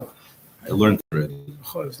I learned already.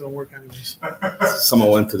 Hilchos don't work anyways.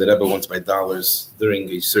 Someone went to the Rebbe once by dollars during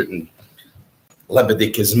a certain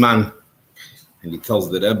Lebedik Zman, and he tells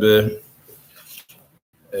the Rebbe,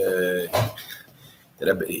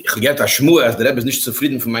 ich gehe a Shmua, as the Rebbe is nicht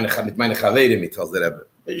zufrieden mit meine Chaverim, he tells the Rebbe.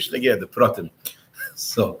 Ich lege the Protem.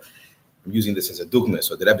 So I'm using this as a dogma.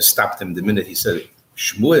 So the Rebbe stopped him the minute he said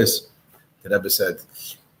Shmuas. The Rebbe said,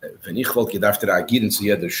 wenn ich wollte gedacht reagieren zu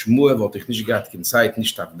jeder Shmua, wollte ich nicht gehabt keine Zeit,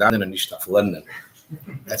 nicht auf lernen und nicht auf lernen.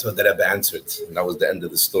 That's what the Rebbe answered. And that was the end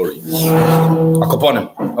of the story.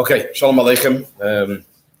 Akoponim. Okay, Shalom Aleichem.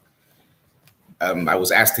 I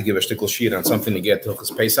was asked to give a shtickle shir on something to get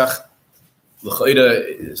Hilchos Pesach.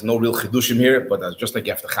 There's no real chidushim here, but just like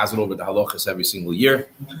you have to chazar over the halachas every single year,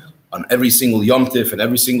 on every single Yom Tif and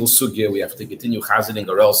every single sugya, we have to continue chazaring,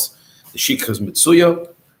 or else the shikha is mitzuya.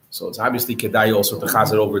 So it's obviously kedai also to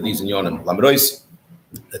chazar over these in yonim. Lamrois,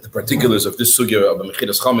 that the particulars of this sugya of the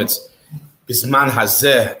mechiras chametz bisman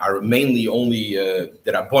hazeh are mainly only the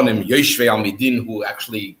rabbonim yoshvei almidin who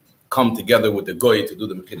actually come together with the goy to do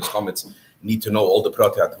the mechiras chametz need to know all the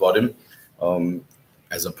protei advarim.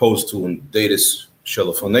 As opposed to in Deiris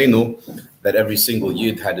Shelafonenu, that every single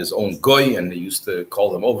Yid had his own goy, and they used to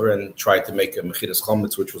call them over and try to make a mechiras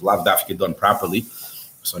chametz, which was lav dafke done properly.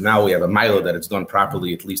 So now we have a mila that it's done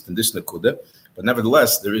properly, at least in this nekuda. But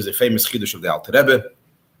nevertheless, there is a famous chiddush of the Alter Rebbe.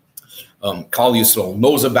 Klal Yisrael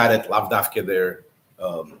knows about it. Lav dafke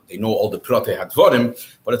they know all the protei hadvarim,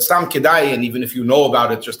 but it's tam kedai, and even if you know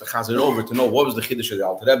about it, just to chazir over to know what was the chiddush of the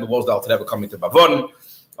Alter Rebbe, what was the Alter Rebbe coming to Bavon.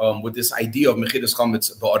 With this idea of mechiras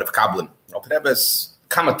chametz ba'arav kablan. Alter Rebbe's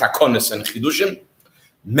kama takonis and chidushim.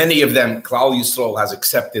 Many of them, Klal Yisrael has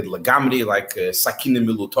accepted legamri, like sakinim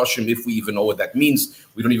milutoshim, if we even know what that means.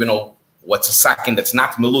 We don't even know what's a sakin that's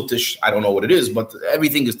not milutish. I don't know what it is, but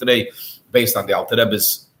everything is today based on the Alter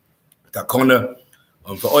Rebbe's takona.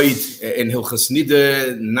 In Hilchos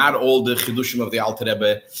Nida, not all the chidushim of the Alter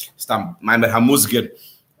Rebbe. Stam maimer hamuzger.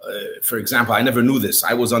 For example, I never knew this.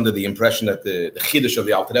 I was under the impression that the chiddush of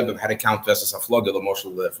the Alter Rebbe had a count versus haflaga, the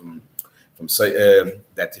moshel from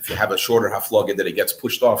that if you have a shorter haflaga, that it gets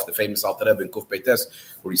pushed off. The famous Alter Rebbe in Kuf Beites,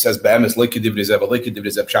 where he says, "Be'emes loike divrei zev, loike divrei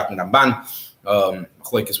zev pshat minamban."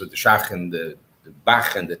 Machlokes with the Shach and the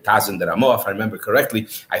Bach and the Taz and the Ramah, if I remember correctly.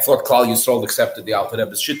 I thought Klal Yisrael accepted the Alter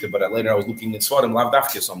Rebbe's shitta, but later I was looking in Svarim, lav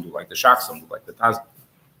dafke, some do like the Shach, some do like the Taz.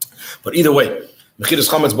 But either way, mechiras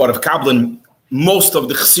chametz ba'arav kablan. Most of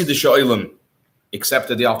the Chassidish Oilam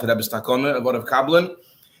accepted the Alter Rebbe's takona of Kablan.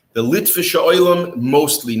 The Litvish Oilam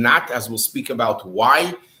mostly not, as we'll speak about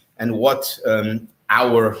why and what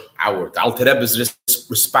our Alter Rebbe's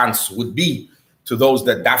response would be to those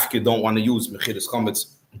that dafke don't want to use mechiras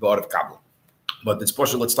chametz ba'arav Kablan. But this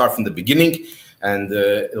portion, let's start from the beginning, and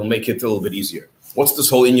it'll make it a little bit easier. What's this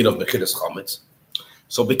whole inyan of mechiras chametz?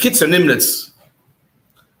 So Bekitzer Nimnitz,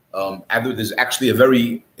 there's actually a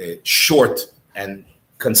very short and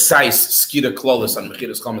concise skira klolis on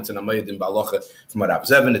mechiras chametz and amaydim ba'alacha from Rav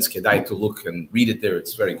Zevin. It's kedai to look and read it there.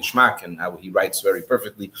 It's very gishmak, and how he writes very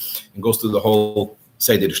perfectly and goes through the whole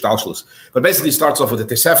seder shtalshlus. But basically, it starts off with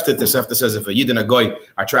the Tosefta. Tosefta says if a Yid and a Goy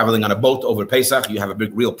are traveling on a boat over Pesach, you have a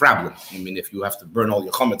big real problem. I mean, if you have to burn all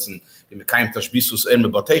your chametz and mekayim tashbisus en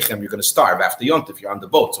mebatechem, you're going to starve after Yont if you're on the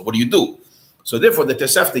boat. So what do? So therefore, the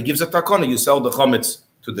Tosefta gives a takana. You sell the chametz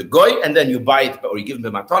to the goy, and then you buy it, or you give him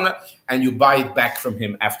the matana, and you buy it back from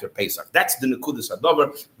him after Pesach. That's the nekudas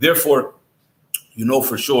hadover. Therefore, you know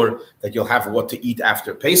for sure that you'll have what to eat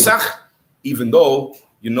after Pesach, even though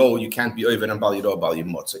you know you can't be oiven and bal yiro bal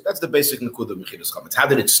yimot. So that's the basic nekudah of mechiras chametz. How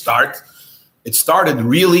did it start? It started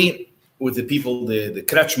really with the people, the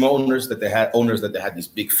kretschma owners that they had these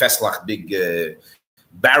big feslach, big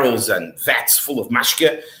barrels and vats full of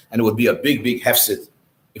mashke, and it would be a big hefset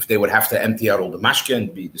if they would have to empty out all the mashke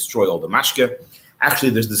and destroy all the mashke.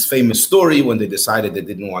 Actually, there's this famous story when they decided the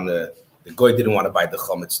goy didn't want to buy the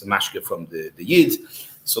chametz, the mashke from the yid.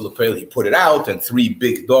 So he put it out, and 3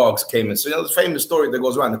 big dogs came and said, this famous story that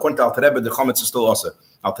goes around. According to Alter Rebbe, the chametz is still also.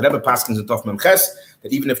 Alter Rebbe paskins in Tov Memches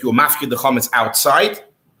that even if you were mafkid the chametz outside,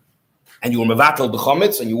 and you were mevatel the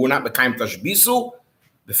chametz, and you were not mekayim tashbisu,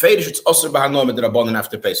 the feidish it's osir b'hanom and the rabbanon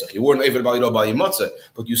after Pesach. You weren't able to buy yimotze,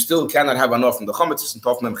 but you still cannot have enough from the chametz. It's in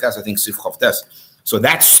Tov Memches, I think Sif Chavtes. So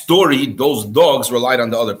that story, those dogs relied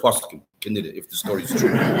on the other poskim. If the story is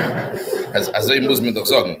true, as they Muslim doch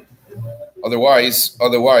sagen. Otherwise,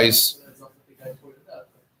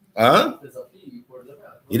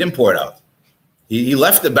 he didn't pour it out. He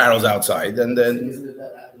left the barrels outside, and then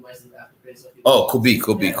could be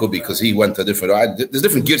because he went to different. There's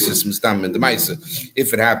different gifts in the Maisa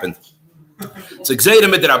if it happened. It's a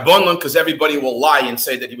gzeira midrabanan because everybody will lie and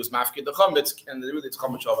say that he was mafkid the chametz, and really it's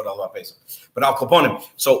chametz over al Pesach. But Al Kaponim.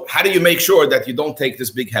 So how do you make sure that you don't take this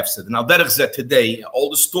big hefsed? Now derech zeh today, all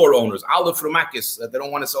the store owners, all the frumakis, they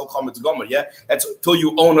don't want to sell chametz gomer. Yeah, that's until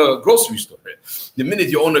you own a grocery store. The minute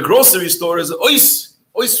you own a grocery store, is ois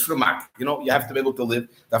frumak. You know, you have to be able to live.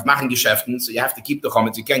 Darf machen Geschäften, so you have to keep the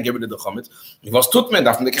chametz. You can't get rid of the chametz. Was tut man?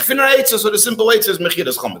 Darf man the kefiner eitzes, so the simple eitzes is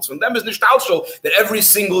mechiras chametz. From them is nicht also that every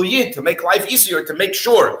single year to make life easier, to make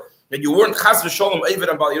sure that you weren't chas v'sholom eiver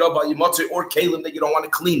and bal yirah bal yimatzeh or kalim that you don't want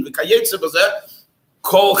to clean. V'kayetze b'zeh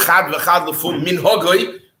kol chad v'chad l'fum min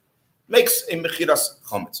hogoi makes a mechiras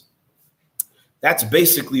chametz. That's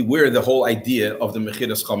basically where the whole idea of the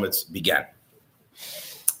mechiras chametz began.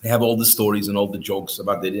 They have all the stories and all the jokes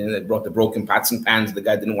about they brought the broken pots and pans. The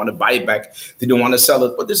guy didn't want to buy it back. They didn't want to sell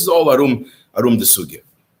it. But this is all arum de sugya.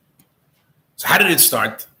 So how did it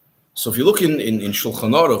start? So if you look in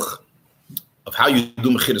Shulchan Aruch of how you do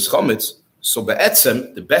mechiras chametz, so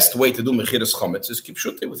be'etzem, the best way to do mechiras chametz is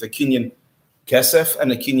kipshute with a kinyan kesef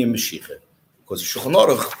and a kinyan meshicha. Because Shulchan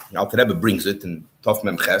Aruch, Alter Rebbe brings it in Tov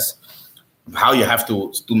Mem Ches, how you have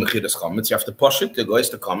to do mechiras chametz. You have to push it. The guys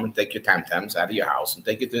to come and take your tam-tams out of your house and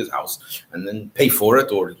take it to his house and then pay for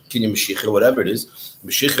it, or kinyan meshicha, whatever it is,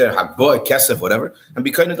 meshicha, hakboa, kesef, whatever, and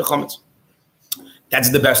be kind of the chametz. That's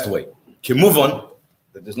the best way. Can move on.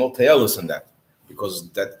 There's no te'elus in that because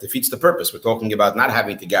that defeats the purpose. We're talking about not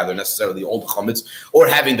having to gather necessarily all the chametz or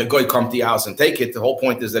having the goy come to your house and take it. The whole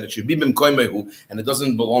point is that it should be b'mkoimehu and it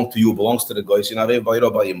doesn't belong to you. It belongs to the goy.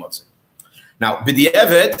 Now,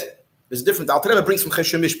 b'di'evet is different. Alter Rebbe brings from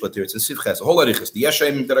Cheshem Mishpat here. It's in Siv Ches. Whole arichas. The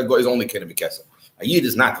yeshem that a goy is only kena b'kesef. A yid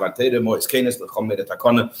is not vartere mois kenes l'chom medet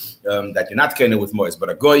hakona that you're not kena with mois, but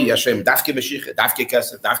a goy yeshem dafke meshiche, dafke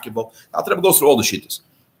kesef, dafke bo. Alter Rebbe goes through all the shittas.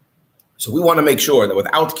 So we want to make sure that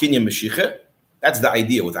without kinyan meshiche, that's the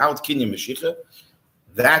idea. Without kinyan meshiche,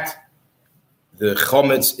 that the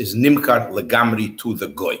chometz is nimkar legamri to the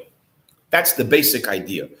goy. That's the basic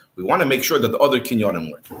idea. We want to make sure that the other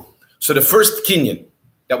kinyanim work. So the first kinyan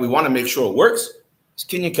that we want to make sure works is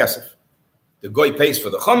kinyan kesef. The goy pays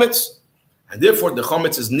for the chometz, and therefore the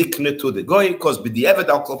chometz is nikne to the goy because b'di'evet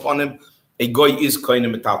al kloponim a goy is koine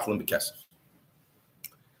metatlim b'kesef.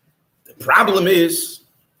 The problem is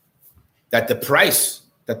that the price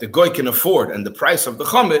that the goy can afford and the price of the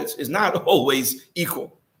chametz is not always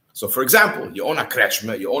equal. So, for example, you own a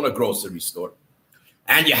krechma, you own a grocery store,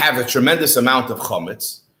 and you have a tremendous amount of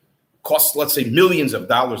chametz, costs, let's say, millions of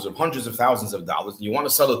dollars or hundreds of thousands of dollars, and you want to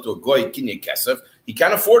sell it to a goy kinyan kesef, he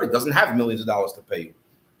can't afford it, doesn't have millions of dollars to pay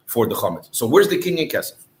for the chametz. So, where's the kinyan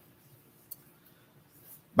kesef?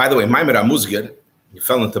 By the way, Maimer Amuzger, he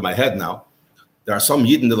fell into my head now. There are some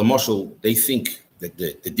Yidden, the Lamoshel, they think that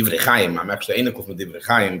the Divrei Chaim, I'm actually Einakov from Divrei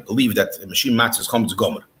Chaim, believe that machine matzah is chametz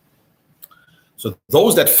gomer. So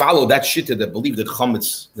those that follow that shitta, that believe that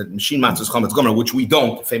chametz, that machine matzah is chametz gomer, which we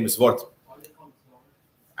don't, famous word.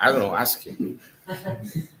 I don't know, ask him. I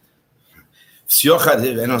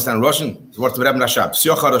understand Russian? The word to Reb Rashab.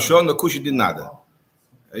 V'siocha Roshon, no kushi did nada.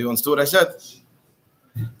 You understand what I said?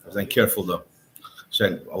 I was careful though.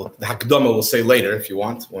 The Hakdama will say later if you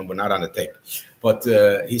want, when we're not on the tape. But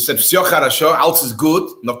he said, "V'siocha Rasho, alles is good.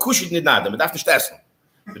 No kushit nid nada. Man darf nicht essen.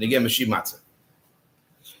 When you get machine matzah."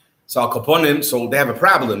 So Al Kaponim, so they have a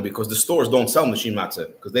problem because the stores don't sell machine matzah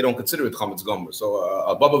because they don't consider it chametz gomer.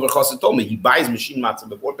 So Baba Verchassid told me he buys machine matzah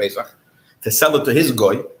before Pesach to sell it to his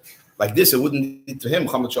goy. Like this, it wouldn't be to him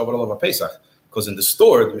chametz shavar al Pesach because in the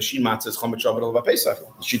store the machine matzah is chametz shavar al Pesach.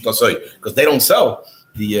 Because they don't sell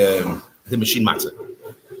the machine matzah.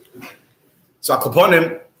 So Al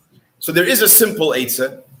Kaponim. So there is a simple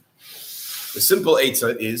eitzah. The simple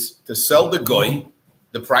eitzah is to sell the goy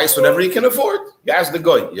the price whatever he can afford. You ask the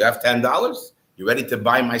goy, you have $10? You ready to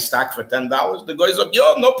buy my stock for $10? The goy's like,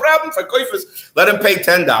 yo, no problem. For koifas, let him pay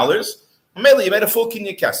 $10. Maybe you made a full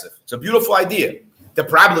kinyan kesef. It's a beautiful idea. The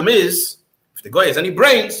problem is, if the goy has any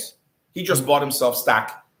brains, he just bought himself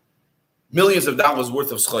stock, millions of dollars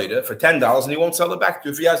worth of schoida for $10, and he won't sell it back to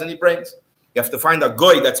you if he has any brains. You have to find a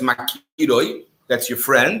goy that's makiroi, that's your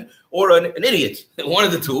friend, or an idiot, one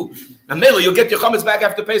of the two. And maybe you'll get your chametz back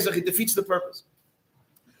after Pesach. It defeats the purpose.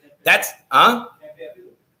 That's, You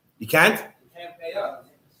can't? You can't pay up.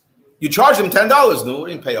 You charge him $10, no, you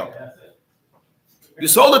didn't pay up. You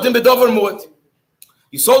sold it in Bedover Mu'et.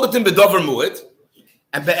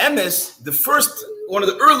 And Be'emes, the first, one of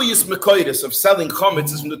the earliest Mekoides of selling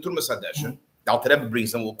chametz is from the Turmas Hadeshen. The Alter Rebbe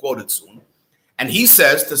brings and we'll quote it soon. And he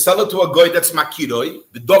says to sell it to a goy that's makiroi,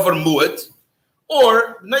 Bedover Mu'et,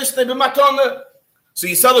 or Neisne B'matana. So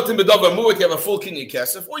you sell it in Bedover Mu'et, you have a full kinyan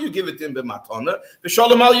kesef, or you give it in B'matana,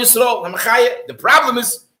 B'shalom al Yisrael, the problem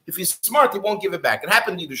is, If he's smart, he won't give it back. It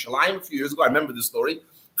happened to Yerushalayim a few years ago. I remember the story.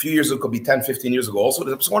 A few years ago, it could be 10, 15 years ago also.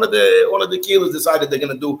 One of the killers decided they're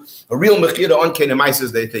going to do a real mechira on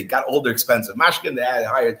Kenemises. They got all their expensive mashkin.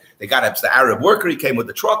 They got the Arab worker. He came with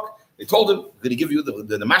the truck. They told him, did he give you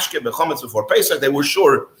the mashkin, the chametz before Pesach? They were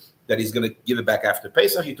sure that he's going to give it back after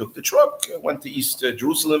Pesach. He took the truck, went to East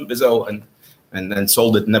Jerusalem, Bizo, and then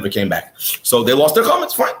sold it and never came back. So they lost their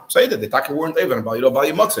chametz. Fine. Say that. They talk a weren't even about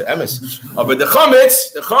matzah, emes. But the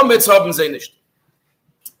chametz haben sie nicht.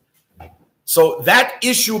 So that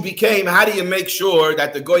issue became, how do you make sure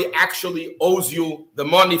that the goy actually owes you the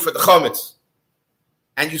money for the chametz,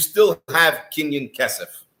 and you still have kinyan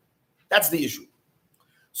kesef? That's the issue.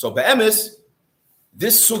 So be'emes,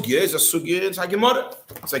 this sugya is a sugya in Gemara.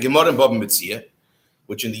 It's a Gemara in Bava Metzia,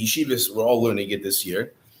 which in the yeshivas we're all learning it this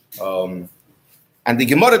year. And the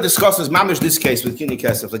Gemara discusses mamish this case with kinyan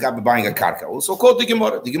kesef, the guy buying a karka. Also called the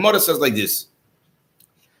Gemara. The Gemara says like this: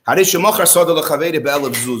 Harish shemachar sada lechaveri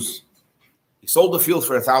be'elav zuz. He sold the field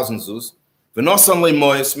for 1,000 zuz. V'nosan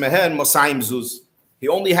le'moyes mehen mosayim zuz. He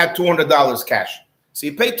only had $200 cash, so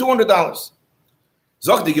he paid $200.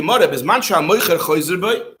 Zog the Gemara bezman she'amoicher choizer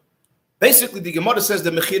boy. Basically, the Gemara says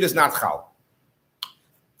the mechir is not chal.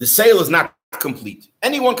 The sale is not complete.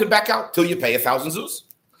 Anyone can back out till you pay 1,000 zuz.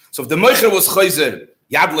 So if the moicher was choizer,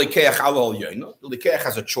 yad lekeach alol yoyno. The lekeach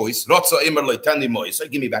has a choice. Rotzo imer leitani moyes.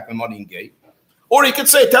 Give me back my money in gay. Or he could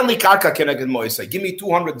say, tell me karka can I get moise. Give me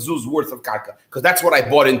 200 zuz worth of karka, because that's what I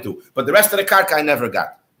bought into. But the rest of the karka I never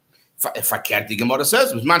got. If I can't, the Gemara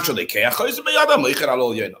says, the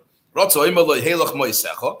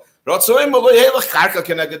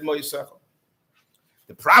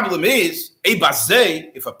problem is,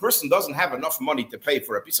 if a person doesn't have enough money to pay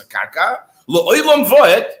for a piece of karka,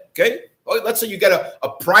 okay, let's say you get a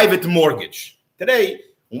private mortgage. Today,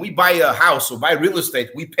 when we buy a house or buy real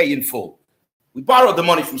estate, we pay in full. We borrowed the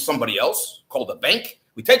money from somebody else, called a bank.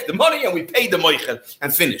 We take the money and we pay the moicher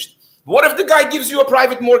and finished. But what if the guy gives you a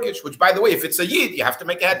private mortgage? Which, by the way, if it's a yid, you have to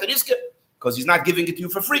make a heteriska because he's not giving it to you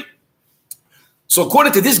for free. So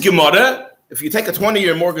according to this Gemara, if you take a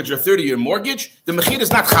 20-year mortgage or 30-year mortgage, the mechir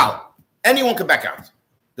is not chal. Anyone can back out.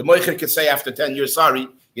 The moicher could say after 10 years, sorry,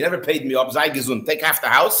 you never paid me up, take half the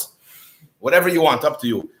house, whatever you want, up to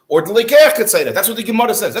you. Or the lekeach could say that. That's what the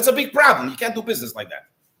Gemara says. That's a big problem. You can't do business like that.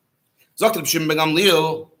 We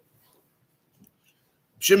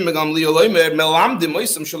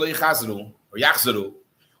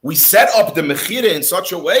set up the mechira in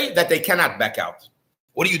such a way that they cannot back out.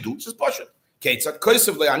 What do you do? It's just push it. Okay, it's a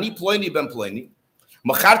kosev le'ani ploini ben ploini.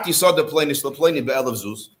 Macharti saw the ploini ploini be'elav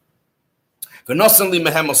zuz. V'nosan li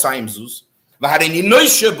mehem osayim zuz. V'hareni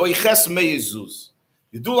noishe boiches mei zuz.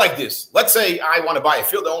 You do like this. Let's say I want to buy a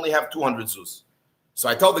field. I only have 200 zuz. So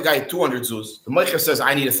I told the guy 200 zuz. The mecher says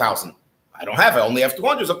I need 1,000. I don't have it. I only have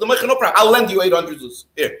 200. So the mecher, no problem. I'll lend you 800 zuz.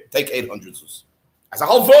 Here, take 800 zuz. As a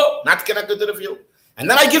halva, not connected to the field. And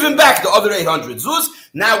then I give him back the other 800 zuz.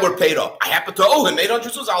 Now we're paid up. I happen to owe him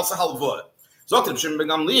 800 zuz. I'll say halva. So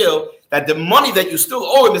that the money that you still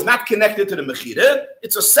owe him is not connected to the mechira.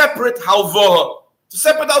 It's a separate halva. It's a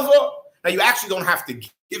separate halva. Now you actually don't have to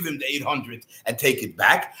give him the 800 and take it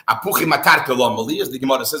back. Apuchi matar kelomali, as the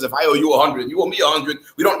Gemara says, if I owe you 100, you owe me 100,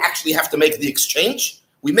 we don't actually have to make the exchange.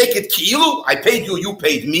 We make it ki'ilu. I paid you, you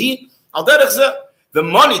paid me. Al derech zeh, the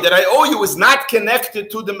money that I owe you is not connected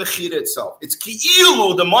to the mechira itself. It's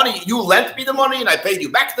ki'ilu, the money, you lent me the money and I paid you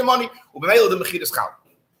back the money. Ubemeilu the mechira is chal.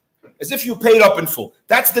 As if you paid up in full.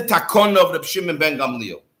 That's the takon of Reb Shimon ben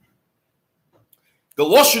Gamliel. The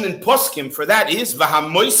loshen in poskim for that is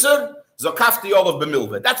v'hamoiser zakafti olav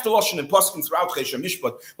b'milveh. That's the loshen in poskim throughout Cheshem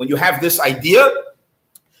Mishpat. When you have this idea,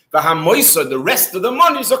 v'hamoiser, the rest of the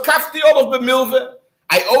money, zakafti olav b'milveh.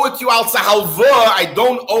 I owe it to you alza halva. I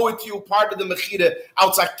don't owe it to you part of the mechira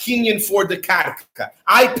alza kinyan for the karka.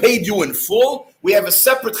 I paid you in full. We have a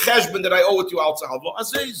separate cheshbon that I owe it to you alza halva.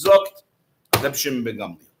 Azay zokt Reb Shimon ben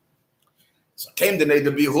Gamliel. So came the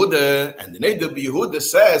Neder B'Yehuda, and the Neder B'Yehuda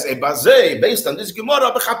says, a bazei, based on this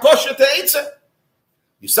Gemara, b'chaposhet ha'etzeh.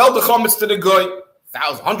 You sell the chametz to the guy,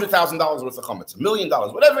 $100,000 worth of chametz, $1 million,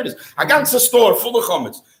 whatever it is. I got into a store full of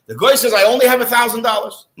chametz. The guy says, I only have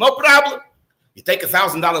 $1,000. No problem. You take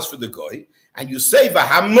 $1,000 for the guy, and you say,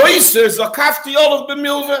 v'hamoiser zakafti olav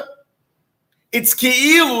b'milveh. It's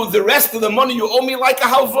ki'ilu, the rest of the money you owe me like a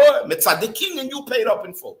halva, metzadikin, and you paid up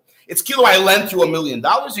in full. It's kilo, I lent you $1 million.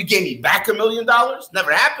 You gave me back $1 million.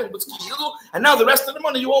 Never happened, but it's kilo. And now the rest of the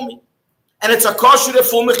money you owe me. And it's a kosher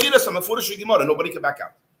full mechiras. I'm a foolish gemara. Nobody can back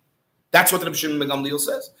out. That's what Reb Shimon ben Gamliel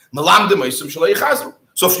says.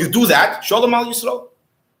 So if you do that, shalom al Yisrael.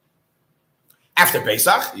 After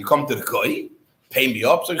Pesach, you come to the koi. pay me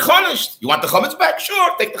up. So you're chonished. You want the chametz back?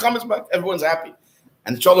 Sure, take the chametz back. Everyone's happy.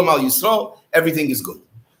 And Shalom al Yisrael, everything is good.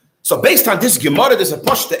 So based on this Gemara, there's a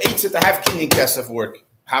pashta eitzah to have kinyan kesef work.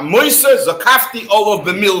 Hamoisa zakafti olav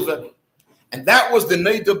b'milva. And that was the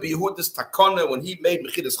Neidah B'Yehuda's takana when he made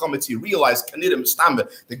Mechidas Chametz. He realized Kanidim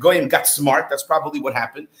Stamba, the Goyim got smart. That's probably what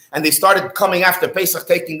happened. And they started coming after Pesach,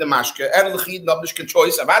 taking the mashke. And L'chid Nabnishkan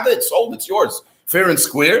choice. Avada, it's sold, it's yours. Fair and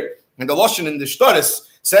square. And the Lashon in the Shtaris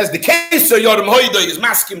says the case of Yoram Hoida is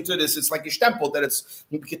masking to this. It's like a stempel that it's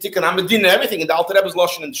Ketikan Hamadina, everything. And the Alter Rebbe's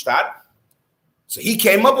Lashon in the Shtar. So he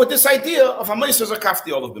came up with this idea of Hamoisa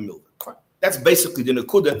Zakafti Olav B'Milva. That's basically the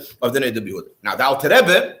Nekuda of the Neidah B'Yehuda. Now, the Alter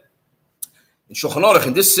Rebbe, in Shulchan Aruch,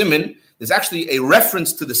 in this siman, there's actually a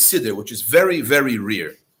reference to the Siddur, which is very, very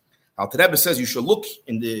rare. Alter Rebbe says you should look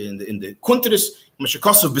in the Kunteris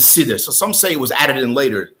Meshakosov B'Siddur. So some say it was added in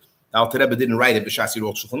later. Alter Rebbe didn't write it b'shas he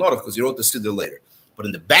wrote Shulchan Aruch because he wrote the Siddur later. But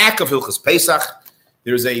in the back of Hilchos Pesach,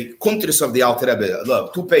 there's a Kunteris of the Alter Rebbe,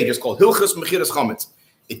 2 pages called Hilchos Mechiras Chametz.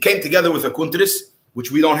 It came together with a Kunteris, which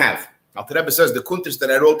we don't have. Alter Rebbe says the Kunteris that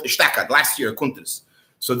I wrote ishtakad last year, Kunteris.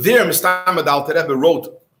 So there, Mistama, the Alter Rebbe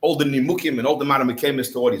wrote all the nimukim and all the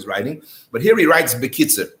maramekemis to what he's writing. But here he writes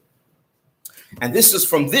bekitzer. And this is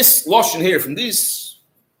from this Lashon here, from these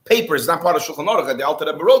papers, not part of Shulchan Aruch that the Alter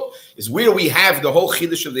Rebbe wrote, is where we have the whole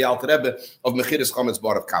chiddush of the Alter Rebbe of Mechiras Chametz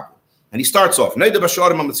Bar of Kabul. And he starts off, Neidah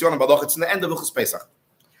B'Sharim HaMetzion HaBadoch, it's in the end of Hilchos Pesach.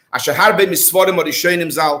 Asher harbe misvarim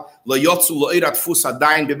harishonim zal lo yotzu lo irat fus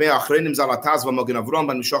adayin b'mei achreinim zal ataz v'mogen avrom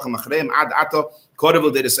ban mishochem achreim ad ato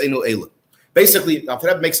korevel dereseinu eila. Basically, the Alter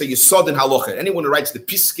Rebbe makes a yesod in halacha. Anyone who writes the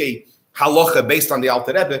piskei halacha based on the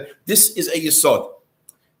Alter Rebbe, this is a yesod.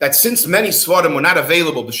 That since many svarim were not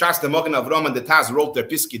available, the Shas, the Mogen Avram, and the Taz wrote their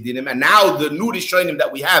piskei dinim, and now the new rishonim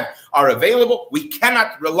that we have are available, we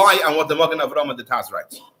cannot rely on what the Mogen Avram and the Taz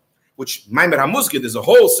writes. Which, Maimer HaMuzgid, there's a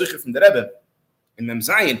whole sikh from the Rebbe in Mem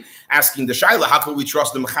Zayin asking the Shaila, how can we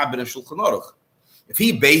trust the Mechaber and Shulchan Aruch? If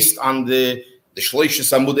he based on the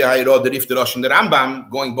Shloishes Amudei Hayro, the Rif, the Rosh, and the Rambam,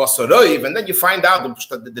 going Basaroiv, and then you find out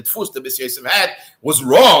that the Tfus the Bes Yosef had was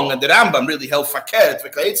wrong, and the Rambam really held Fakert,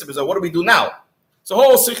 so what do we do now? So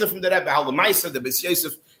whole Sikha from the Rebbe, how the Maisa, the Bes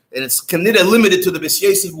Yosef, and it's kinda limited to the Bes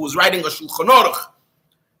Yosef who was writing a Shulchan Aruch,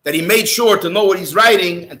 that he made sure to know what he's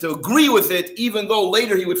writing and to agree with it, even though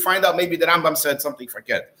later he would find out maybe the Rambam said something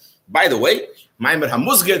Fakert. By the way, Maimer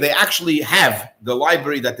HaMuzger, they actually have the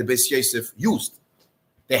library that the Bes Yosef used.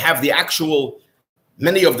 They have the actual,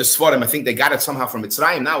 many of the Svarim, I think they got it somehow from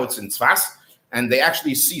Mitzrayim, now it's in Tzfas, and they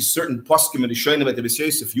actually see certain poskim and Rishonim that the Bes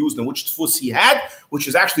Yosef used and which Tfus he had, which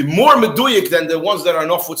is actually more meduyik than the ones that are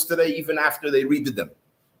nofutz today, even after they redid them.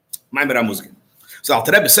 Maimer HaMuzger. So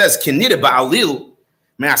Alter Rebbe says, Kenire ba'alil,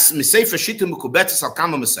 me'sefer Shita Mekubetzes al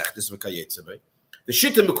kama mesechtes v'kayetze. The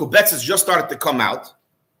Shita Mekubetzes just started to come out,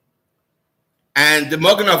 and the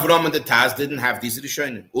Mogen Avram and the Taz didn't have these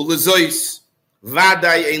Rishonim. Ulezois,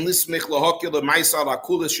 Vaday ein lismich lohokil ma'isal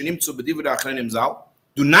hakulas shenimtzu b'divrei achronim zal.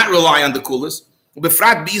 Do not rely on the kulas.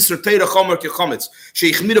 Ubefrat b'isur teira chomer kechometz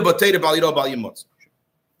sheichmira b'teira bal yiro bal yimotz.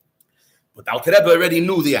 But Alter Rebbe already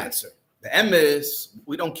knew the answer. The emes,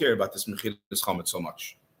 we don't care about this mechilas chometz so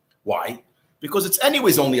much. Why? Because it's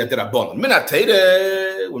anyways only a derabbanon. Minat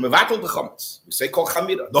teira, we mevatel the chometz. We say kol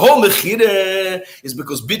chamira. The whole mechira is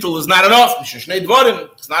because bittul is not enough. Shnei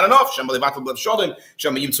dvarim, it's not enough. Shema levatel b'lev shodim,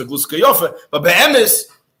 shema yimtzu glus kayofe. But be'emes,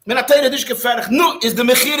 minat teira nish gefährlich. No, is the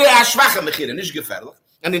mechira a schwache mechira, nish gefährlich.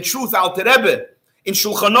 And in truth, Alter Rebbe in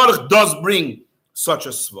Shulchan Aruch does bring such a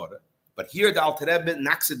svara. But here the Alter Rebbe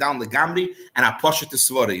knocks it down the gamri and aposhet the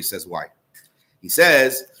svara. He says why? He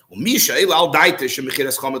says, Umisha al daite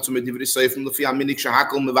shemichiras chometz umedivri seifim lefi aminik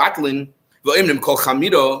shahakol mevatlin v'imnim kol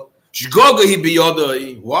chamiro shgoga hi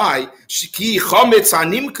biyodoi. Why? Shki chometz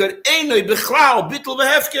hanimker einoi bichlal bittul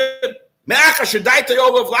v'hefker me'acha shedaite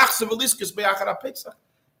yogav lachse v'liskes be'achar ha'pesach.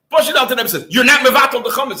 Poshet Alter Rebbe says, you're not mevatel the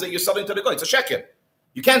chometz that you're selling to the goy. It's a sheker.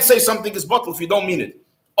 You can't say something is bottle if you don't mean it.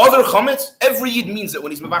 Other chometz, every yid means it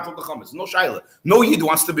when he's mevatel the chometz. No shaila. No yid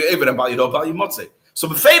wants to be over and bal yiro bal yimotzei. So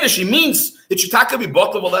b'feidish, he means it should be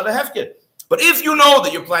bottle will ever hefker. But if you know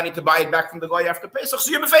that you're planning to buy it back from the guy after Pesach,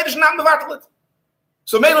 so you're b'feidish not mevatel it.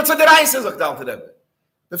 So maybe the Rai says like the Alter Rebbe.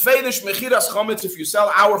 B'feidish mechiras chometz. If you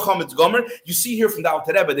sell our chometz gomer, you see here from the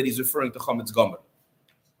Alter Rebbe that he's referring to chometz gomer.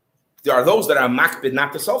 There are those that are makbid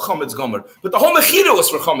not to sell chometz gomer, but the whole mechira was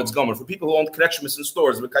for chometz gomer for people who own kretschmis in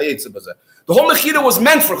stores. The whole mechira was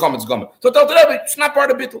meant for chometz gomer. So the Alter Rebbe, it's not part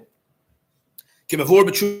of bittul. Kimavur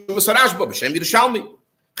b'tshuvas harashba b'shem Yerushalmi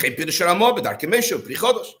chem pirush Ramo b'darkei Moshe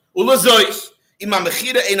b'prichodos ulezois im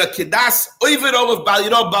ha'mechira eina kedas over olav bal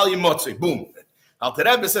yiro bal yimotzei. Boom. Alter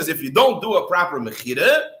Rebbe says if you don't do a proper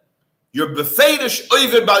mechira, You're befeidish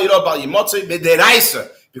over bal yirah bal yimotze b'deraisa,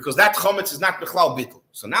 because that chometz is not b'chlal bittul.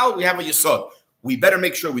 So now we have a yesod. We better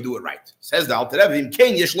make sure we do it right. Says the Alter Rebbe, im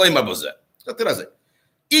kein yesh loima b'zeh.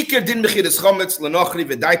 Iker din mechiras chometz lenochri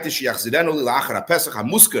v'daite sheyachzirenu l'achar haPesach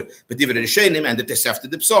hamusker b'divrei rishonim and the Tosefta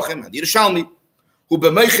de Pesachim and the Yerushalmi hu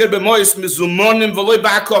b'meicher b'mois mezumonim v'loy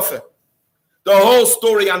ba'akofe. The whole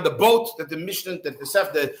story on the boat that the Mishnah, that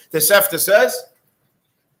the Tosefta says,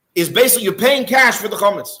 is basically you're paying cash for the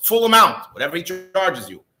chometz, full amount, whatever he charges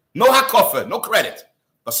you. No hakofe, no credit.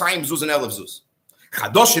 Basayim zuz and elef zuz.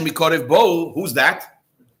 Chadoshim mikorev bo, who's that?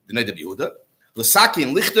 The Neder Yehuda.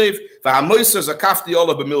 L'sakin lichtev v'hamoiser zakafti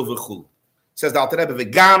ola b'mil v'chul. Says the Alter Rebbe,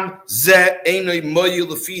 v'gam ze einoi moyu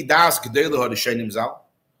l'fi das g'deilu ha'rishonim zal.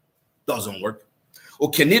 Doesn't work.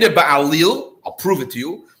 U'kenire ba'alil, I'll prove it to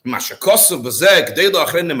you. Mashakosu b'zeh g'deilu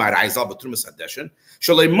achrenim ha'raizal b'trumas hadeshen.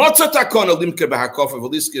 Shalei motzot hakona limker b'hakofe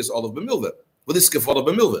v'liskis olav b'milveh. V'liskif olav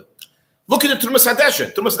b'milveh. Look at the Trumas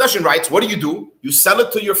Hadeshen. Trumas Hadeshen writes, what do? You sell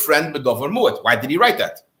it to your friend B'dover Mu'at. Why did he write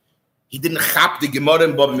that? He didn't chap the Gemara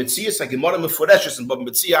in Baba Metzias, a Gemara Meforeshes in Baba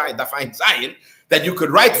Metzia, in Dafayin Zayin, that you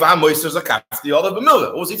could write V'am Moiser Zakaf, the Olav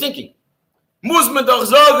B'milveh. What was he thinking? Muzman doch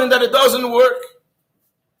sagen that it doesn't work.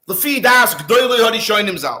 L'fi das g'doylei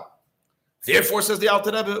harishonim zal. Therefore, says the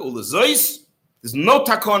Alter Rebbe, Ulezois, there's no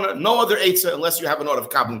takona, no other eitzah, unless you have an order of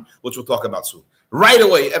Kabbalah, which we'll talk about soon. Right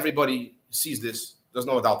away, everybody sees this. Doesn't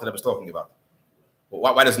know what the Alter Rebbe is talking about.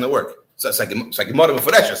 Well, why doesn't it work? So it's like Gemara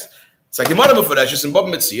Meforeshes. It's like Gemara Meforeshes in Baba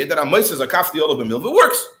Metzia that Amoises Zakaf the Olav B'milveh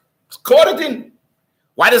works. It's caught it in.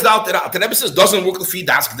 Why does the Alter Rebbe says doesn't work l'fi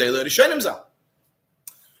das g'deilu rishonim zal?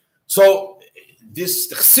 So this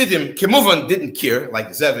the Chassidim Kemuvan didn't care,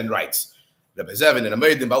 like Zevin writes. Rabbi Zevin in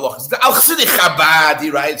American Baloch. The Al Chassidic Chabad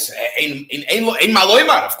he writes ein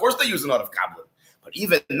maloimar. Of course they use a lot of Kabbalah. But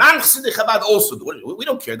even non-Chassidic Chabad also do it. We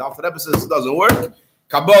don't care. The Alter Rebbe says it doesn't work.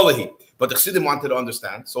 Kabbalah. But the Chassidim wanted to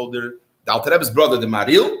understand. So the Alter Rebbe's brother, the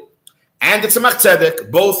Maril, and the Tzemach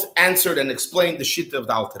Tzedek both answered and explained the shita of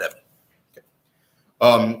the Alter Rebbe.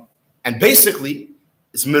 Okay. And basically,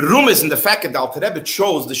 it's merumas in the fact that the Alter Rebbe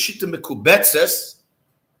chose the shita mekubetzes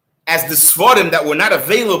as the svarim that were not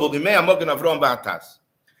available in Mei Amogen Avrom Ba'atas.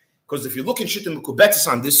 Because if you look in shita mekubetzes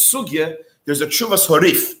on this sugya, there's a Tshuvas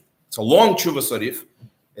Horif. It's a long Tshuvas Horif.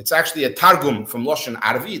 It's actually a Targum from Loshen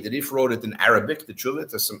Arvi. The Rif wrote it in Arabic, the Tshuvah.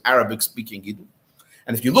 There's some Arabic-speaking Yidden.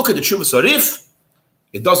 And if you look at the Tshuvas Horif,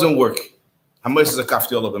 it doesn't work. Hamoises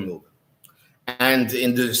Zakafti Olav B'milveh. And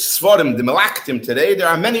in the Svarim, the Melaktim today, there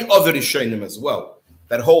are many other Rishonim as well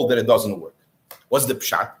that hold that it doesn't work. What's the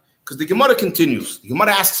pshat? Because the Gemara continues. The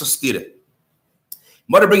Gemara asks us stira.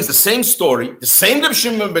 Gemara brings the same story, the same Reb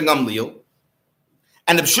Shimon ben Gamliel,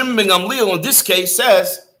 and Reb Shimon ben Gamliel in this case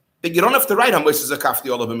says that you don't have to write Hamoises Zakafti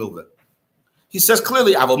Olav B'milveh. He says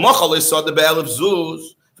clearly, Aval Mochal saw the Be'el of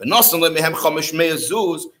Zuz, v'nosan le'mehem chomesh mei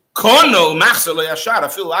Zuz, kono machzer le'yashar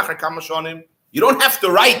afil lachar kamashonim. You don't have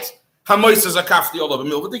to write Hamoises Zakafti Olav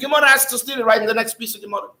B'milveh. But the Gemara asks us to write in the next piece of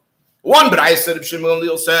Gemara. One Brayser Reb Shimon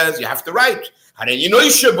Gamliel says you have to write Harei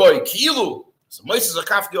Yinoishe boy Kilu. So Hamoises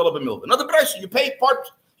Zakafti Olav B'milveh. Another Brayser, you pay part,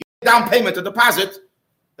 you pay down payment, a deposit.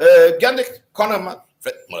 Gendik kono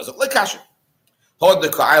mazok lekasher. Hod the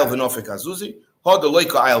ka'ayel v'nofik azuzi. Hod the loy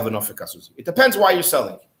ka'ayel v'nofik azuzi. It depends why you're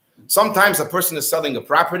selling. Sometimes a person is selling a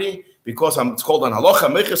property because it's called an halacha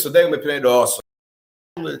meiches sodei mepnei do'os.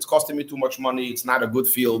 It's costing me too much money. It's not a good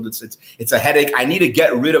field. It's a headache. I need to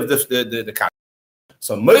get rid of the cash.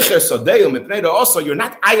 So meiches sodei mepnei do'os. You're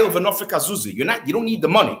not ayel v'nofik azuzi. You don't need the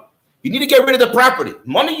money. You need to get rid of the property.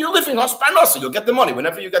 Money you're living hospanosa. You'll get the money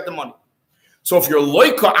whenever you get the money. So if you're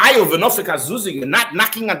loika ayel v'nofik azuzi, you're not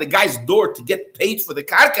knocking on the guy's door to get paid for the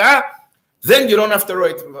karka, then you don't have to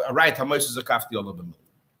write Hamoises Zakafti Olav B'milveh.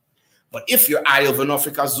 But if you're ayel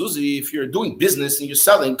v'nofik azuzi, if you're doing business and you're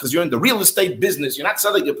selling, because you're in the real estate business, you're not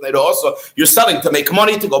selling your play also, you're selling to make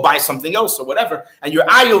money to go buy something else or whatever, and you're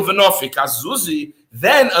ayel v'nofik azuzi,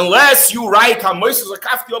 then unless you write Hamoises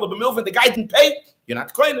Zakafti Olav B'milveh, the guy didn't pay, you're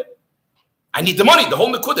not koine. I need the money, the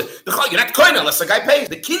whole nekudah. You're not koine unless the guy pays.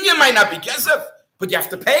 The kinyan might not be kesef, but you have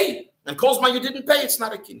to pay. And kolzman you didn't pay, it's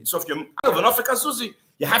not a kinyan. So if you're ayel v'nofik azuzi,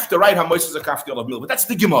 you have to write Hamoises Zakafti Olav B'milveh. But that's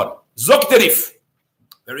the Gemara. Zok the Rif.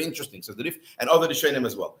 Very interesting, says the Rif, and other Rishonim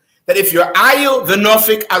as well. That if you're ayel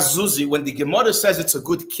v'nofik azuzi, when the Gemara says it's a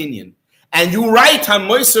good kinyan, and you write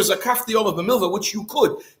Hamoises Zakafti Olav B'milveh, which you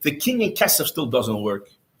could, the kinyan kesef still doesn't work.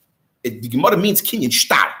 The Gemara means kinyan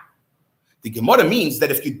shtar. The Gemara means that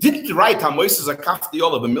if you didn't write Hamoises Zakafti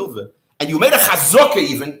Olav B'milveh, and you made a chazokah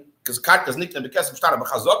even, because karkas niknem bekesef shtar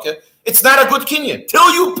b'chazokah, it's not a good kinyan.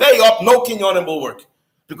 Till you pay up, no kinyanim will work.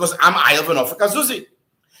 Because I'm ayel v'nofik azuzi.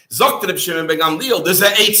 Zokt Reb Shimon ben Gamliel, there's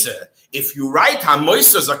an eitzah. If you write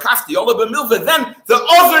Hamoisa Zakafti Ola B'Milva, then the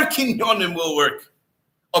other kinyonim will work.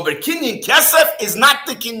 Aber kinyan kesef is not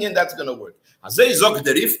the kinyan that's going to work. Hazei Zok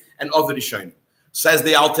Derif and other Rishonim. Says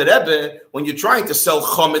the Alter Rebbe, when you're trying to sell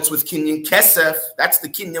chometz with kinyan kesef, that's the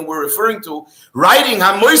kinyan we're referring to, writing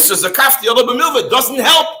Hamoisa Zakafti Ola B'Milva doesn't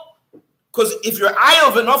help. Because if you're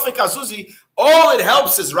Ayel V'Nofek Azuzi, all it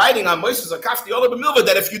helps is writing on Moises Akafti Ola B'Milva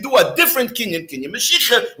that if you do a different kinyan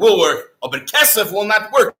Meshicha will work, but Kesef will not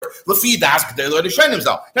work. Lafi Das G'day Lo Rishonim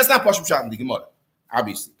Zal. That's not Pashut Pshat in the Gemara.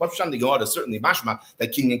 Obviously, Pashut Pshat in the Gemara is certainly mashma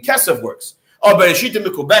that kinyan Kesef works. But Reshita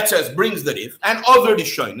Mikubet brings the Rif and other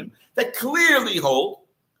Rishonim that clearly hold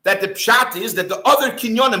that the Pshat is that the other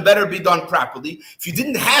kinyonim better be done properly. If you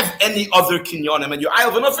didn't have any other kinyonim and you're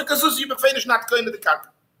Ayel V'Nofek Azuzi, you befeinish not going to the karka.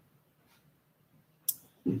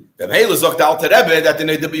 The Mehela sagt the Alter Rebbe that the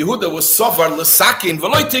Rabbi Yehuda was sovar l'sakin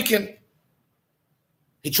v'loy tikin.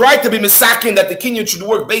 He tried to be misakin that the kinyan should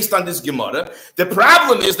work based on this Gemara. The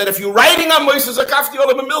problem is that if you're writing on Moises Akafti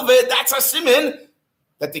Ola B'Milva, that's a simin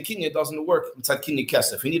that the kinyan doesn't work. It's a kinyan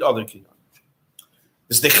kesef. You need other kinyan.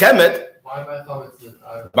 The Stechemed,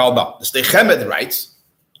 the Stechemed writes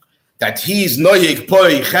that he's noyig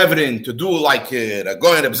poi chevrin to do like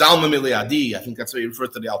Ragoyin Reb Zalman Miliadi. I think that's how you refer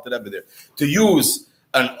to the Alter Rebbe there. To use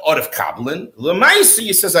an Oref Kabbalin. L'maisi,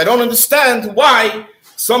 he says, I don't understand why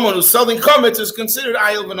someone who's selling chometz is considered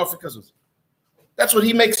Ayel V'Nofek Azuzi. That's what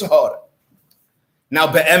he makes a hora.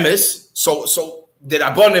 Now, be'emes, so the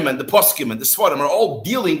Rabbonim and the Poskim and the Svarim are all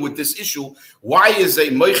dealing with this issue. Why is a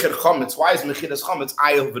Meicher chometz, why is Mechiras chometz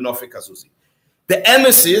Ayel V'Nofek Azuzi? The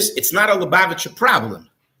emes is, it's not a Lubavitcher problem.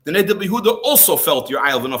 The Rabbi Yehuda also felt you're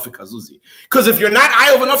Ayel V'Nofek Azuzi. Because if you're not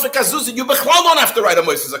Ayel V'Nofek Azuzi, you bechlal don't have to write a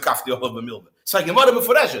Moises Akafti Ola B'Milva. So Gemara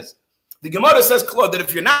Meforeshes. The Gemara says, Claude, that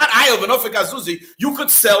if you're not Ayel V'Nofek Azuzi, you could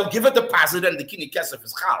sell, give a deposit, and the kinyan kesef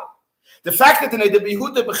is chal. The fact that the Rabbi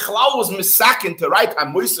Yehuda bechlal was misakin to write a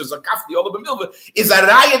Moises Akafti Ola B'Milva is a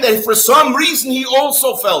raya that for some reason he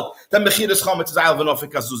also felt that Mechiras chometz is Ayel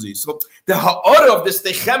V'Nofek Azuzi. So the ha'ora of this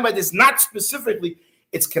Techemed is not specifically.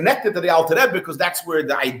 It's connected to the Alter Rebbe because that's where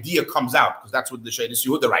the idea comes out. Because that's what the Sheidas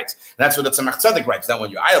Yehuda writes. And that's what the Tzemach Tzedek writes. That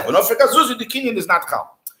when you're Ayel V'Nofek Azuzi, the kinyan is not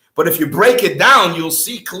chal. But if you break it down, you'll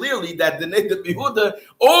see clearly that the Rabbi Yehuda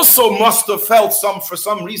also must have felt for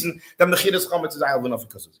some reason that Mechiras chometz is Ayel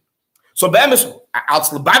V'Nofek Azuzi. So be'emes, als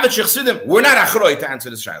Lubavitcher Chassidim, we're not achroi to answer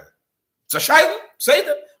this shayla. It's a shayla. Say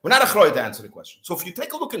that. We're not achroi to answer the question. So if you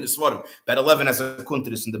take a look in the Svarim, Bet 11 has a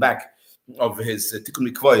kuntres in the back of his Tikkun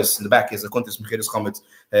Mikvois, in the back is a Kontes Mechiras Chometz.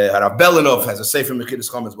 Rav Belenov has a Sefer Mechiras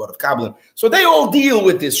Chometz, Word of Kabbalah. So they all deal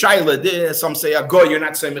with this shayla. Some say, "Go, you're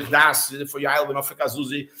not saying Mechdas for your Ayel V'Nofek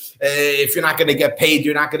Azuzi. If you're not going to get paid,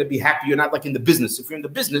 you're not going to be happy. You're not like in the business. If you're in the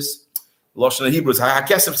business, Lashon Hebrew is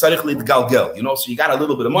Hakesef Tzarich L'Galgel. You know, so you got a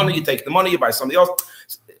little bit of money, you take the money, you buy something else,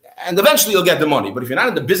 and eventually you'll get the money. But if you're not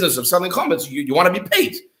in the business of selling chometz, you want to be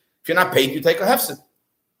paid. If you're not paid, you take a hefset.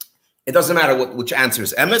 It doesn't matter which answer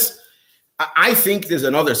is emes. I think there's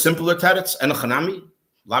another simpler teretz, enochanami.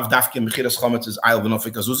 Lav dafke mechiras chometz is Ayel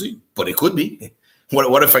V'Nofek Azuzi, but it could be.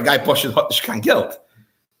 What if a guy poshet hotish kan geld?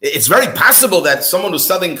 It's very possible that someone who's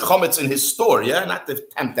selling chometz in his store, not the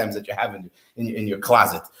temp-tems that you have in your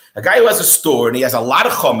closet. A guy who has a store and he has a lot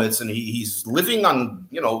of chometz and he's living on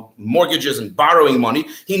mortgages and borrowing money.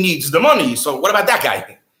 He needs the money. So what about that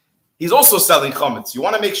guy? He's also selling chometz. You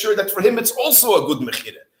want to make sure that for him it's also a good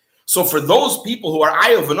mechira. So for those people who are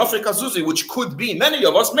Ayel V'Nofek Azuzi, which could be many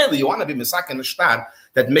of us, maybe you want to be misaken a shtar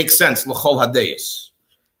that makes sense l'chol hadeyes.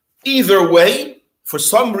 Either way, for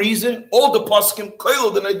some reason, all the poskim,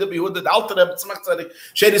 koilo the Rabbi Yehuda, the Alter Rebbe, Tzemach Tzedek,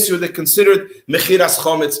 Sheidas Yehuda considered mechiras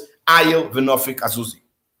chometz Ayel V'Nofek Azuzi.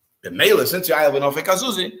 The mele, since you're Ayel V'Nofek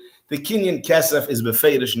Azuzi, the kinyan kesef is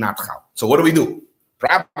befeirish not chal. So what do?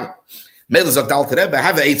 Problem. Mele zok the Alter Rebbe,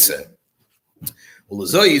 have a eitzah.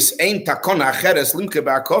 Ulezoyis ein takona acheres limke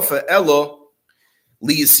ba'akofa elo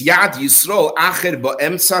liyisyad Yisrael acher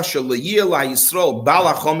ba'emtza shelo la Yisrael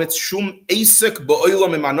bala chometz shum eisek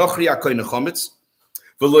ba'olam imanochri akoyne chometz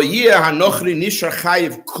v'lo yeh hanochri nishar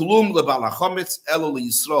chayiv klum lebala chometz elo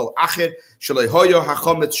liyisrael acher shelo hoyo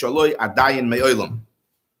hachometz shaloi adayin me'olam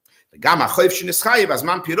v'gam hachoyv shenis chayiv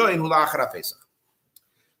azman piroin hu la'achar Pesach.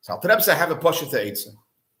 So Alter Rebbe have a poshet eitzah.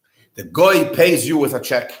 The guy pays you with a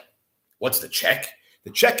check. What's the check? The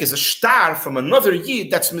check is a star from another yid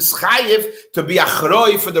that's mischayev to be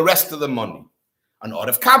achroi for the rest of the money. An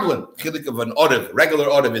orev kablan. Chilik of an orev. Regular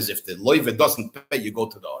orev is if the loiva doesn't pay, you go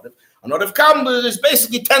to the orev. An orev kablan is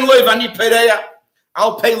basically 10 loiva ani pereya.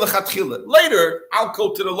 I'll pay lechatchila. Later, I'll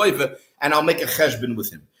go to the loiva and I'll make a cheshbon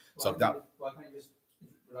with him. So that. Why can't you just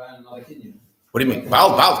write another kinyan? What do you mean?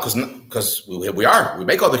 Well, because we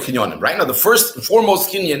make all the kinyanim. Right now, the first and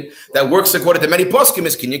foremost kinyan that works according to many poskim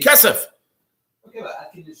is kinyan kesef. Okay, but I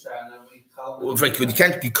can just you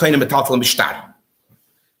can't be kind of metal mishtar.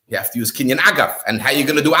 You have to use kinyan agav. And how are you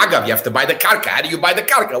going to do agav? You have to buy the karka. How do you buy the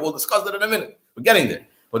karka? We'll discuss that in a minute. We're getting there.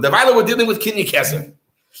 But the while we're dealing with kinyan kesef.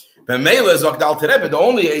 The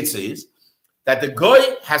only eight is that the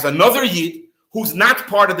guy has another yid who's not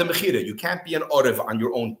part of the mechira. You can't be an orev on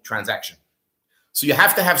your own transaction. So you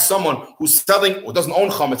have to have someone who's selling or doesn't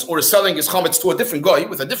own chametz or is selling his chametz to a different guy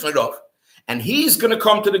with a different rav. And he's going to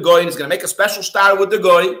come to the guy and he's going to make a special star with the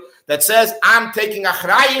guy that says, I'm taking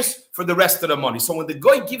achrayis for the rest of the money. So when the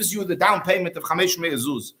guy gives you the down payment of chamesh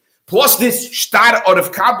me'ezuz, plus this star out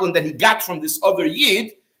of kablan that he got from this other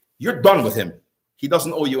yid, you're done with him. He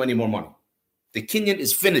doesn't owe you any more money. The kinyan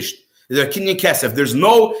is finished. There's a kinyan kesef. There's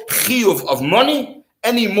no chiyuv of money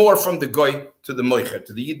anymore from the guy to the moicher,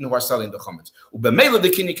 to the yidden who are selling the chametz. Ubemela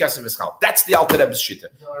the kinyan kesef is chal. That's the Alter Rebbe's shita.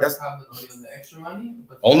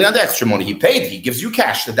 Only on the extra money. He paid. He gives you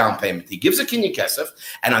cash, the down payment. He gives a kinyan kesef,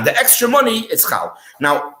 and on the extra money, it's chal.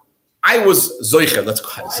 Now, I was zoicher. Let's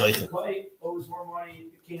call it zoicher. Owes more money.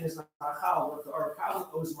 The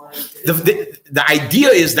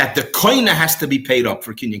idea is that the koina has to be paid up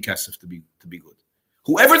for kinyan kesef to be good.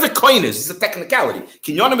 Whoever the koin is a technicality.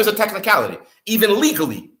 Kinyanim is a technicality. Even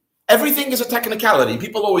legally, everything is a technicality.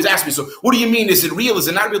 People always ask me, so what do you mean? Is it real? Is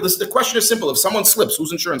it not real? The question is simple. If someone slips,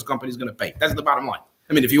 whose insurance company is going to pay? That's the bottom line.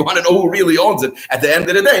 I mean, if you want to know who really owns it, at the end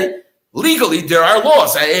of the day, legally, there are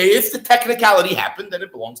laws. If the technicality happened, then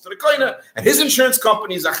it belongs to the koina. And his insurance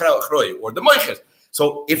company is achroi or the moiches.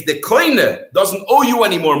 So if the koine doesn't owe you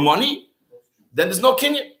any more money, then there's no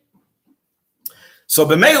kinyan. So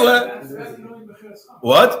b'meila,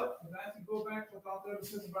 what? Go back to what Alter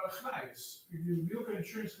says about achrayis. If you look at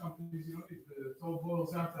insurance companies, you don't need to all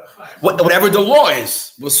boils down to achrayis. Whatever the law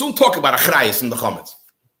is, we'll soon talk about achrayis in the chametz.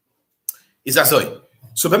 Is that so?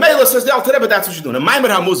 So b'meila says the Alter Rebbe, that's what you're doing. And Maimer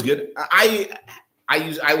HaMuzgir, I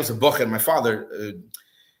was a bocher. My father,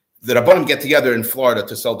 the Rabbanim get together in Florida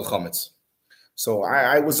to sell the chametz. So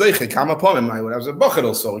I was zeiche, come upon him. I was a bocher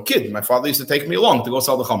also, a kid. My father used to take me along to go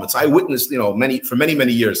sell the chametz. I witnessed,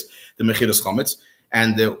 many years the mechiras chametz,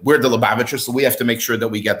 and we're the Lubavitchers, so we have to make sure that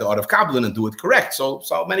we get the art of kabbalah and do it correct. So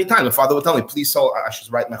many times, my father would tell me, please sell. I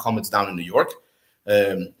should write my chametz down in New York,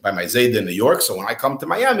 by my zayda in New York. So when I come to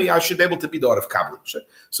Miami, I should be able to be the art of kabbalah.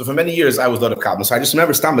 So for many years, I was the art of kabbalah. So I just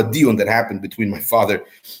remember stam a dion that happened between my father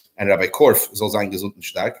and Rabbi Korf, Zol Zayin Gesund und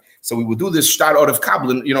Stark. So we would do this start out of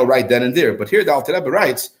Kabbalah, right then and there. But here the Alter Rebbe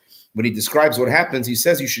writes, when he describes what happens, he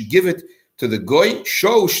says you should give it to the goy,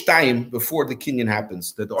 show shtaim, before the kinyan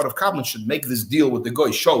happens. That the art of Kabbalah should make this deal with the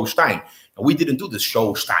goy, show shtaim. And we didn't do this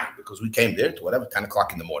show shtaim because we came there to 10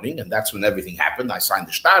 o'clock in the morning, and that's when everything happened. I signed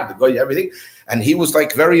the shtar, the goy, everything. And he was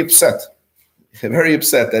very upset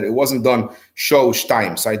that it wasn't done show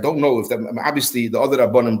shtaim. So I don't know if that, obviously the other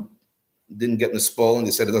Rabbanim didn't get in the spol, and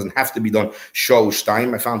they said it doesn't have to be done show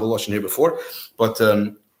shtaim. I found the lashon here before, but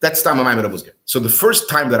that's time my was good. So the first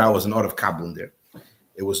time that I was in Art of Kabbalah there,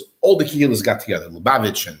 it was all the kihillas got together,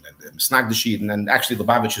 Lubavitch and Snagdashid, and then actually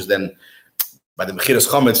Lubavitch is then by the mechiras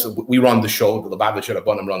chametz. We run the show. The Lubavitch and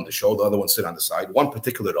Rabbanim run the show. The other ones sit on the side. One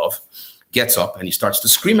particular Rav gets up and he starts to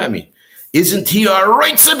scream at me. Isn't he a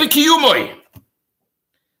reitze b'kiyumoy?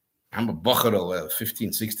 I'm a bocher,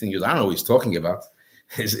 15, 16 years. I don't know what he's talking about.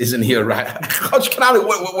 Isn't he a right?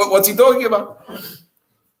 What's he talking about?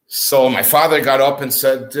 So my father got up and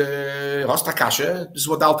said, Hosta Kasha, this is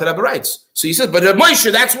what the Alter Rebbe writes. So he said, but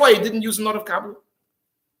Moshe, that's why he didn't use a lot of Kabbalah.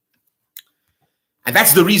 And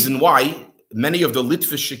that's the reason why many of the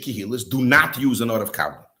Litvish Kehillas do not use a lot of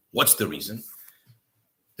Kabbalah. What's the reason?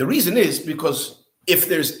 The reason is because if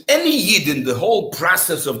there's any Yid in the whole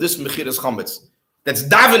process of this Mechiras Chametz that's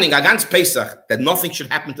davening against Pesach, that nothing should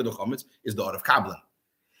happen to the Chametz, is the art of Kabbalah.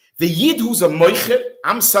 The Yid who's a moicher,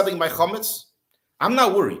 I'm selling my chametz, I'm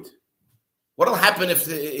not worried. What'll happen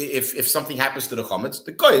if something happens to the chametz?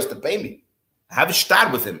 The guy has to pay me. I have a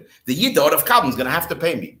shtar with him. The Yid, the art of Kabbalah, is going to have to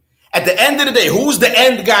pay me. At the end of the day, who's the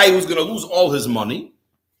end guy who's going to lose all his money?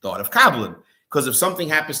 The art of Kabbalah. Because if something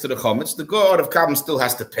happens to the chametz, the art of Kabbalah still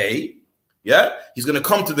has to pay. Yeah? He's going to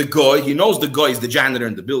come to the guy. He knows the guy is the janitor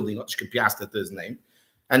in the building. Schapiro his name.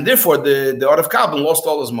 And therefore, the art of Kabbalah lost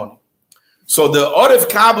all his money. So the art of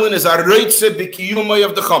Kabbalah is a reitze b'kiyumay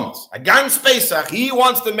of the chametz. Against Pesach, he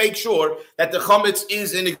wants to make sure that the chametz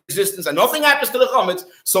is in existence and nothing happens to the chametz.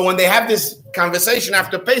 So when they have this conversation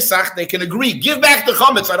after Pesach, they can agree, give back the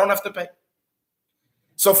chametz, I don't have to pay.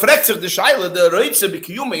 So fragt sich the shaila, the reitze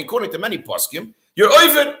b'kiyumay, according to many poskim, you're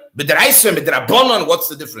over b'dreisem, b'drabanan, what's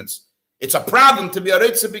the difference? It's a problem to be a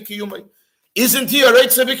reitze b'kiyumay. Isn't he a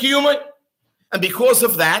Reitze B'Kiyumai? And because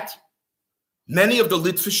of that, many of the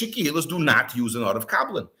Litvish Kehillas do not use an Art of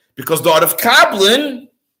Kabbalah, because the Art of Kabbalah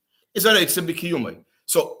is a Reitze B'Kiyumai.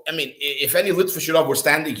 So, I mean, if any Litvish Rav were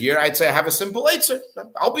standing here, I'd say I have a simple answer.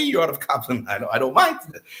 I'll be your Art of Kabbalah. I don't mind.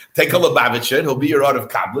 Take a Lubavitcher, he'll be your Art of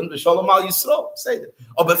Kabbalah. V'shalom al Yisrael. Say that.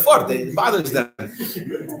 Oh, but for it bothers them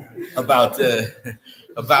about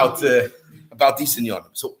these inyonim.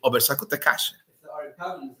 So, Ober Sakut Kasha. If the Art of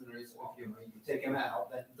Covenant is in the race of you take him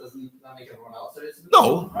out, then doesn't that make everyone else?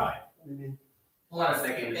 No. Right. Hold on a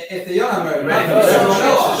second. If the Yom are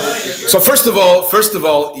right, so first of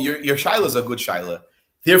all, your shaila is a good shaila.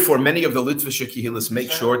 Therefore, many of the Litvish Kehillas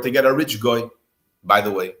make sure to get a rich goy. By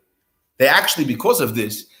the way, they actually, because of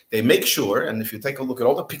this, they make sure. And if you take a look at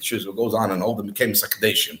all the pictures, what goes on, and all the Mekem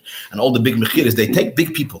Sakadeshim and all the big mechiras, they take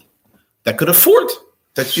big people that could afford.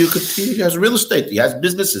 He has real estate, he has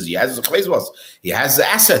businesses, he has chayzvos, he has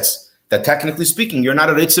assets. That technically speaking, you're not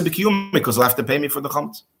a Reitze B'Kiyumai because you'll have to pay me for the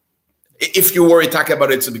chametz. If you worry talking about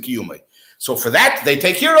Reitze B'Kiyumai. So for that, they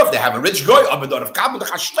take care of. They have a rich goy, abedor of kabel,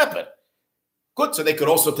 the good, so they could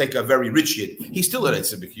also take a very rich yid. He's still a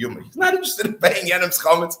Reitze B'Kiyumai. He's not interested in paying Yanim's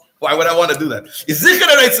chametz. Why would I want to do that? Is Zichar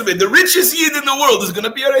a Reitze B'Kiyumai? The richest yid in the world is going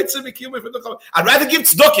to be a Reitze B'Kiyumai for the chametz. I'd rather give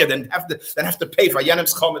tzedakah than have to pay for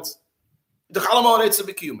Yanim's chametz. The Chalama Reitze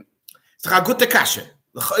B'Kiyumai. It's a good kasha.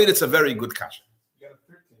 It's a very good kasha.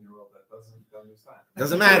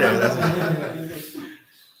 Doesn't matter.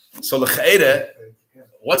 So l'chaira,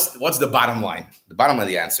 what's the bottom line? The bottom of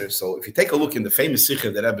the answer. So if you take a look in the famous sikha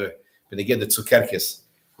that Rebbe Beneged the Tzukerkes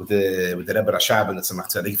with the Rebbe Rashab and the Tzemach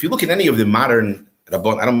Tzedek, if you look in any of the modern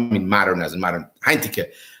Rabbon, I don't mean modern as in modern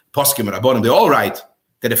Heintike, Poskim and Rabbonim, they're all right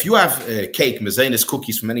that if you have cake, mezenis,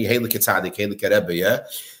 cookies from any Heilige Tzadik, Heilige Rebbe, yeah,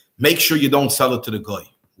 make sure you don't sell it to the guy.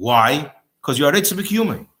 Why? Because you're Reitze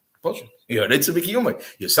B'Kiyumai. You're Reitze B'Kiyumai.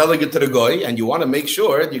 You're selling it to the guy, and you want to make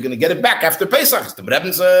sure you're going to get it back after Pesach. The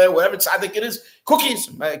Rebbe's, whatever tzaddik it is, cookies,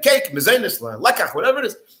 cake, mezenis, lekach, whatever it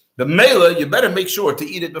is. The mela, you better make sure to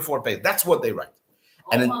eat it before Pesach. That's what they write.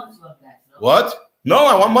 And then, what? No,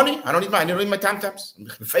 I want money. I don't need money. I don't need my tam-tams.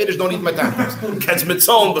 The faders don't need my tam-tams. Kens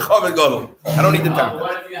mitzon b'chaved gadol. I don't need the tam-tams.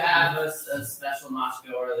 What if you have a special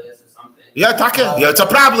mashka or this or something? Yeah, taka. Yeah, it's a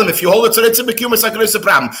problem. If you hold it to Reitze B'Kiyumai, it's a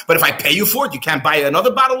problem. But if I pay you for it, you can't buy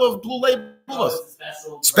another bottle of Blue Label.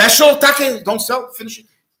 Special, taka. Don't sell. Finish it.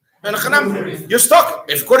 You're stuck.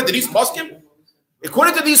 If according to these poskim,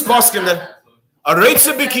 that a Reitze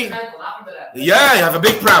B'Kiyumai, yeah, you have a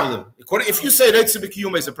big problem. If you say Reitze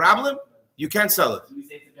B'Kiyumai is a problem, you can't sell it.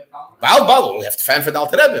 We have to fan for the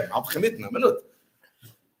Alter Rebbe.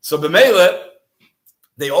 So b'meila,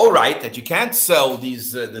 they all write that you can't sell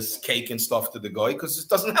these this cake and stuff to the guy because it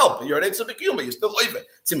doesn't help. You're Reitze B'Kiyumai. You're still over.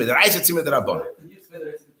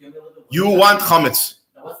 You want chametz.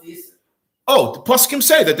 What's the issue? Oh, the poskim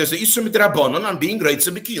say that there's an issue with Rabbanon on being Reitze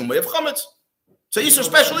B'Kiyumai of chametz. It's an issue,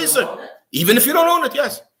 special issue. Even if you don't own it,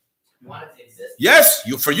 yes. You want it to exist? Yes,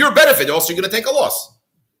 for your benefit. Also, you're going to take a loss.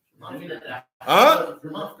 Huh?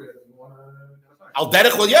 Al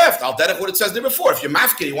derech, well, yeah. Al derech, what it says there before. If you're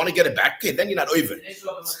mafkir, you want to get it back, okay, then you're not over.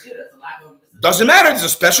 Doesn't matter. There's a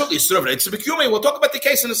special issue of Reitze B'Kiyumai. We'll talk about the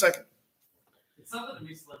case in a second. It's not that it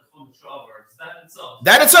means like Chum Shav, or it's that itself.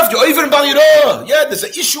 That itself, you're over in Bal Yirah. Yeah, there's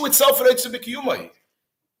an issue itself for Reitze B'Kiyumai.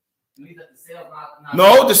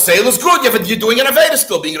 No, the sale is good. You're doing an Aveda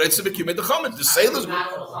still, being Reitze B'Kiyumai the chametz. The sale is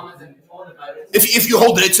good. If you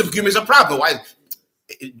hold Reitze B'Kiyumai is a problem, why?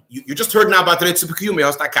 You just heard now about Reitze B'Kiyumai,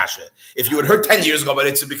 how's that kasha? If you had heard 10 years ago about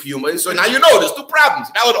Reitze B'Kiyumai, so now you know there's two problems.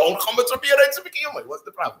 Now it own chametz or be a Reitze B'Kiyumai. What's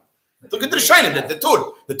the problem? Look at the Rishonim, the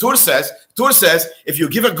Tur. The Tur says if you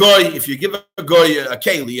give a goy a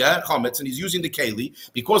keli, chametz, and he's using the keli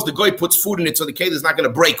because the goy puts food in it, so the keli is not going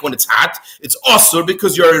to break when it's hot. It's osur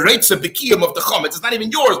because you're a Reitze B'Kiyum of the chametz. It's not even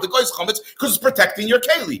yours, the goy's chametz, because it's protecting your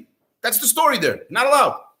keli. That's the story there. Not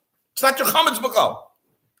allowed. It's not your chametz b'chal.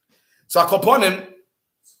 So Akoponim.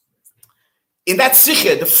 In that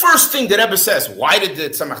sikha, the first thing the Rebbe says, why did the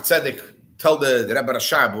Tzemach Tzedek tell the Rebbe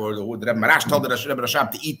Rashab, or the Rebbe Marash told the Rebbe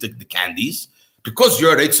Rashab to eat the candies? Because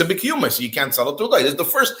you're a Reitze B'Kiyumai, so you can't sell it to a guy. This is the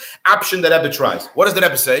first option the Rebbe tries. What does the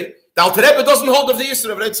Rebbe say? The Alter Rebbe doesn't hold of the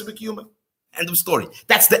Yisra of Reitze B'Kiyumai. End of story.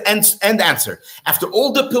 That's the end answer. After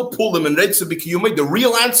all the pilpulim and Reitze B'Kiyumai, the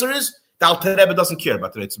real answer is the Alter Rebbe doesn't care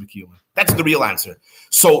about the Reitze B'Kiyumai. That's the real answer.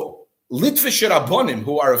 So Litvish Rabbonim,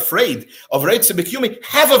 who are afraid of Reitze B'Kiyumai,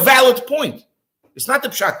 have a valid point. It's not the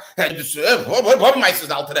pshat. What am I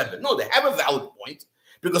says Alter Rebbe? No, they have a valid point.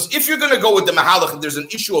 Because if you're going to go with the mahalach and there's an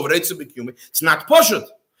issue of Reitze B'Kiyumai, it's not poshut.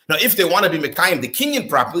 Now, if they want to be mekayim the kinyan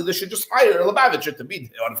properly, they should just hire a Lubavitcher to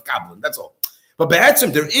be out of Kabbalah. That's all. But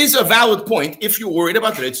be'etzim, there is a valid point if you're worried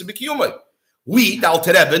about Reitze B'Kiyumai. We, the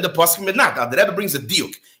Alter Rebbe, and the Poskim did not. The Alter Rebbe brings a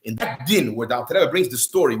diuk. In that din, where the Alter Rebbe brings the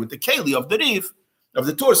story with the Keli of the Riv, of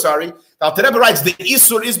the Tur, the Alter Rebbe writes, the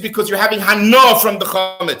Isur is because you're having Hano from the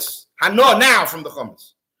Chometz. Hano now from the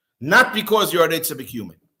Chometz. Not because you're a Reitzah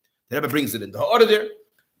human. The Rebbe brings it in the order there.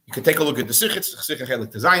 You can take a look at the Sichitz, Sichach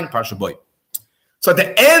Chelik Tezayin, Parsha Boy. So at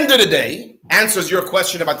the end of the day, answers your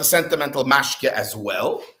question about the sentimental mashke as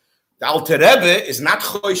well. The Alter Rebbe is not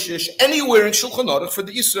choishish anywhere in Shulchan Aruch for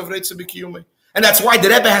the Isur of Reitzah B'Kiyumei. And that's why the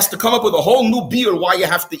Rebbe has to come up with a whole new beer why you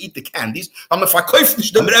have to eat the candies. I'm a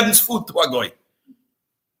fakoifnish the Rebbe's food to a goy.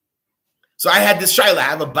 So I had this shaila. I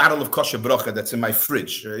have a bottle of kosher brocha that's in my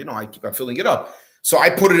fridge. I keep on filling it up. So I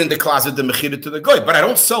put it in the closet, the mechira to the goy. But I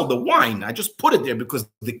don't sell the wine. I just put it there because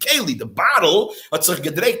the keli, the bottle, it's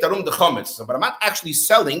gedreikt darum the chametz. So, but I'm not actually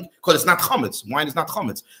selling because it's not chametz. Wine is not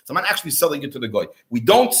chametz. So I'm not actually selling it to the goy. We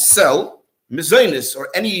don't sell mezainis or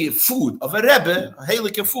any food of a rebbe, a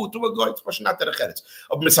heilige food to a goy. It's not the recheretz.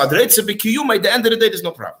 Of misadreitze b'kiyumei, at the end of the day, there's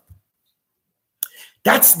no problem.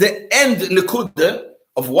 That's the end nekuda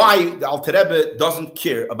of why the Alter Rebbe doesn't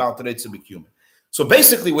care about the Reitzah B'Kiyumei. So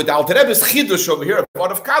basically, with the Alter Rebbe's chidush over here,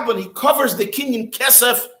 out of Kabbalah, he covers the kinyan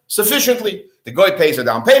kesef sufficiently. The guy pays a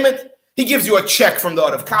down payment. He gives you a check from the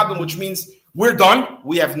out of Kabbalah, which means we're done.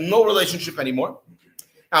 We have no relationship anymore.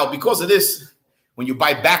 Now, because of this, when you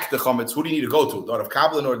buy back the chametz, who do you need to go to? The out of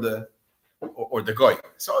Kabbalah or the goy?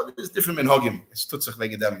 So there's different minhagim. It's tutzach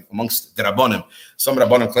like them amongst the rabbanim. Some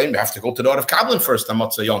rabbanim claim you have to go to the out of Kabbalah first. I'm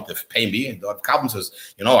not saying pay me. And the out of Kabbalah says,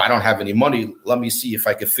 I don't have any money. Let me see if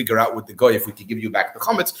I can figure out with the goy if we can give you back the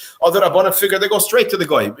chametz. Other rabbanim figure they go straight to the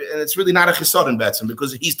goy, and it's really not a chisaron betzim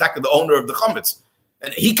because he's the owner of the chametz,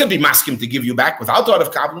 and he could be maskim to give you back without the out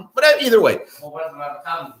of Kabbalah. But either way, well, what if the out of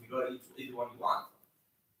Kabbalah? You go to either one you want.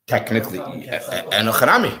 Technically, and a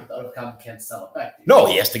harami. Can't sell it back. No,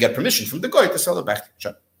 he has to get permission from the goy to sell it back.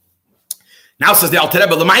 Sure. Now says the Alter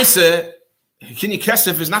Rebbe, Lemaise, kinyan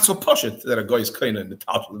kesef is not so poshut that a goy is koina in the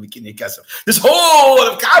title of the kinyan kesef. This whole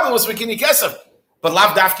of Kabbalah was for kinyan kesef, but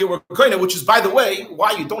lav dafke were koina, which is, by the way,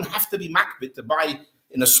 why you don't have to be makbid to buy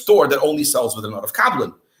in a store that only sells with a lot of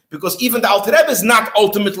Kabbalah, because even the Alter Rebbe is not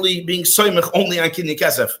ultimately being soymech only on kinyan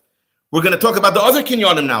kesef. We're going to talk about the other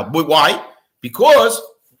kinyanim now, but why? Because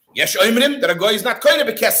Yesh oimrim that a goy is not koine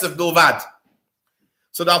bekesef bilvad.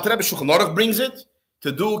 So the Alter Rebbe Shulchan Aruch brings it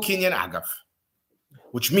to do kinyan agav,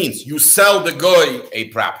 which means you sell the goy a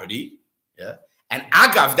property, and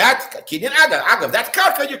agav that kinyan agav that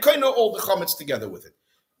karka you koine all the chametz together with it.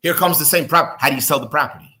 Here comes the same property. How do you sell the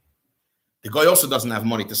property? The goy also doesn't have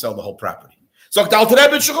money to sell the whole property. So the Alter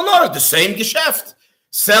Rebbe Shulchan Aruch, the same geschäft,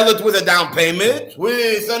 sell it with a down payment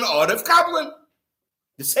with an Arev Kabbalah.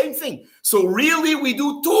 The same thing. So really, we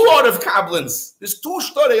do two out of kablans. There's two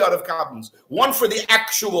story out of kablans. One for the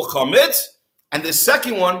actual chametz, and the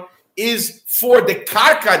second one is for the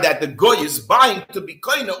karka that the goy is buying to be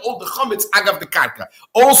koina all the chametz agav the karka,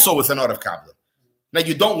 also with an out of kablan. Now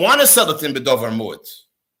you don't want to sell it in bedover mu'at.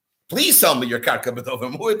 Please sell me your karka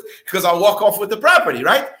bedover mu'at because I'll walk off with the property,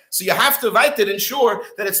 right? So you have to write it, ensure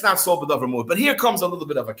that it's not sold bedover mu'at. But here comes a little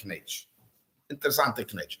bit of a knetch. Interessante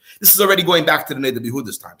knetch. This is already going back to the Neder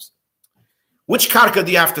Behuda's times. Which karka do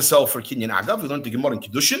you have to sell for kinyan agav? We learned the Gemara in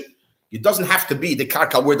Kiddushin. It doesn't have to be the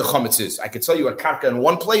karka where the chametz is. I could sell you a karka in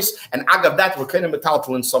one place, and agav that we're kind of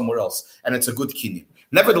metaltalin somewhere else, and it's a good kinyan.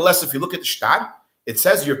 Nevertheless, if you look at the shtar, it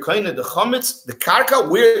says you're kind of the chametz, the karka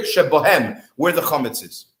where shebohem, where the chametz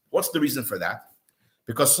is. What's the reason for that?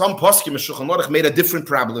 Because some poskim Shulchan Aruch made a different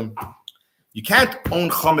problem. You can't own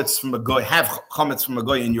chametz from a goy, have chametz from a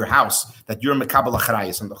goy in your house that you're mekabel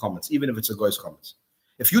achrayis on the chametz, even if it's a goy's chametz.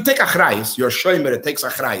 If you take achrayis, your shomer that takes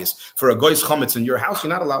achrayis for a goy's chametz in your house,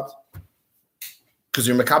 you're not allowed because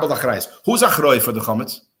you're mekabel achrayis. Who's achroi for the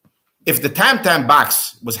chametz? If the tam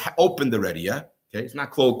box was opened already, okay, it's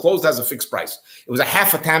not closed. Closed has a fixed price. It was a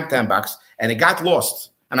half a tam box, and it got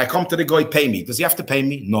lost. And I come to the goy, pay me. Does he have to pay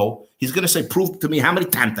me? No. He's going to say, prove to me how many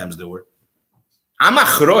tam-tams there were. I'm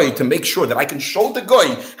achroi to make sure that I can show the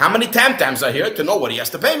goy how many tam-tams are here to know what he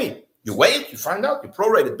has to pay me. You weigh it, you find out, you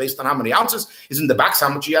prorate it based on how many ounces is in the box, how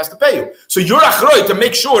much he has to pay you. So you're achroi to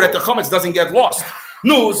make sure that the chametz doesn't get lost.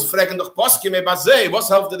 Nus, fragen doch poskim ebazei, was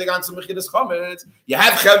helft the ganze mechides chametz? You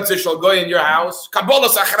have chametz shall go in your house.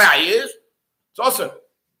 Kabbalas achrayis. It's awesome.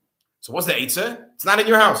 So what's the eitzah? It's not in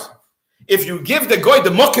your house. If you give the goy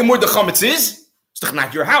the mokim where the chametz is, it's doch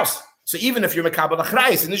not your house. So even if you're mekabel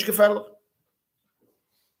achrayis, it's nicht gefährlich.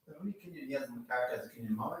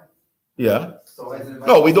 Yeah.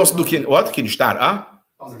 No, we don't do kin. What kin shtar?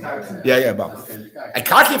 Yeah, Bob. I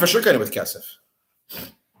can't for sure with kesef.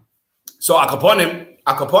 So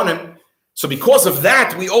akaponim. So because of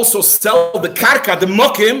that, we also sell the karka, the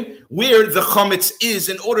mokim, where the chametz is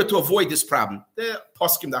in order to avoid this problem. The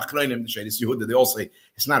poskim, the achronim, the Sheiris Yehuda, they all say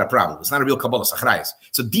it's not a problem. It's not a real Kabbalah Sachrayis.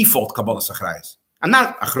 It's a default Kabbalah Sachrayis. I'm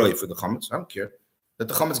not achroy for the chametz. I don't care that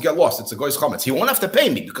the chametz get lost. It's a goy's chametz. He won't have to pay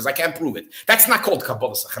me because I can't prove it. That's not called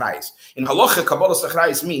Kabbalah Sachrayis. In halacha, Kabbalah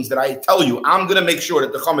Sachrayis means that I tell you I'm going to make sure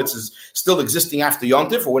that the chametz is still existing after Yom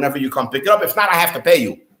Tov or whenever you come pick it up. If not, I have to pay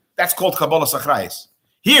you. That's called Kabbalah Sachrayis.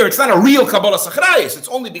 Here, it's not a real Kabbalah Sachrayis. It's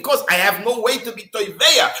only because I have no way to be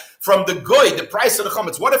toiveya from the goy, the price of the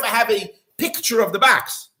chametz. What if I have a picture of the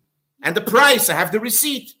box and the price? I have the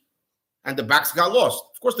receipt, and the box got lost.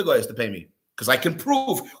 Of course, the goy has to pay me because I can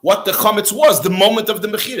prove what the chametz was the moment of the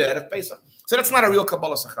mechira at Pesach. So that's not a real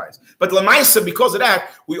Kabbalah Sachrayis. But lemaisa, because of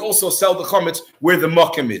that, we also sell the chametz where the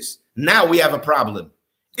mokim is. Now we have a problem.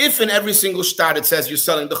 If in every single shtar it says you're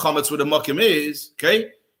selling the chametz where the mokim is,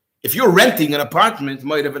 okay. If you're renting an apartment,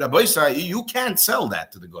 you can't sell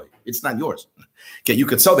that to the goy. It's not yours. Okay, you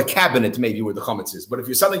could sell the cabinet maybe where the chametz is, but if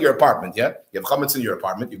you're selling your apartment, yeah, you have chametz in your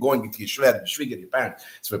apartment, you're going to your shviga, your parents,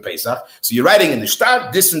 it's for Pesach. So you're writing in the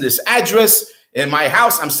shtar, this and this address, in my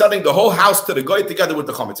house, I'm selling the whole house to the goy together with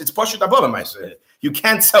the chametz. It's pashut abba. You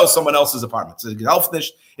can't sell someone else's apartment.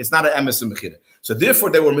 It's not an emes and mechira. So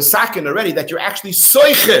therefore, they were misakin already that you're actually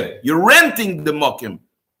soicher. You're renting the mokim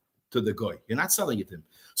to the goy. You're not selling it to him.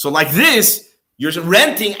 So like this, you're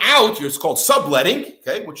renting out, it's called subletting,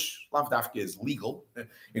 okay, which lav dafka is legal.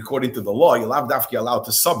 According to the law, you're lav dafka allowed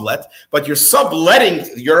to sublet, but you're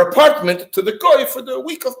subletting your apartment to the goy for the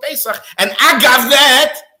week of Pesach. And agav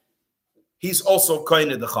that, he's also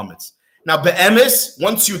koine the chametz. Now, be'emes,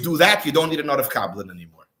 once you do that, you don't need a not of kablin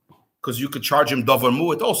anymore. Because you could charge him davar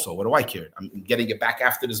mu'et also. What do I care? I'm getting it back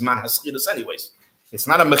after this man has schiras anyways. It's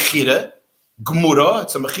not a mechira. Gemura,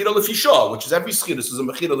 it's a mechira lefisha, which is every schidus is a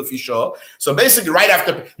mechira lefisha. So basically, right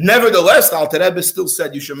after, nevertheless, the Alter Rebbe still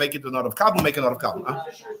said you should make it a not of kabel, make a not of kabel. Huh?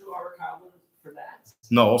 For that?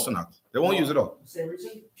 No, also not. They won't use it all. Same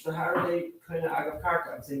reason. So how are they kind of agav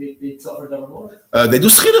karka? Saying they suffer davar mu'et? They do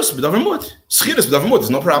schidus b'davar mu'et. Schidus b'davar mu'et.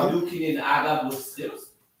 There's no problem. Looking in agav with schidus?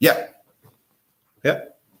 Yeah. Yeah.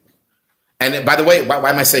 And by the way, why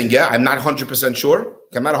am I saying yeah? I'm not 100% sure.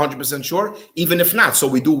 I'm not 100% sure. Even if not, so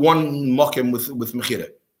we do one mokim with mechira.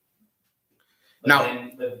 Now,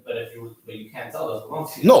 but you can't sell those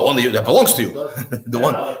belongs to you. No, only that belongs to you. The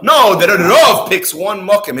one. No, the Rav picks one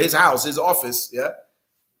mokim, his house, his office. Yeah.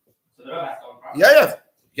 So the Rav has to own property.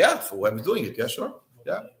 Yeah. For whoever's doing it. Yeah, sure.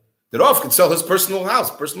 Yeah. The Rav can sell his personal house.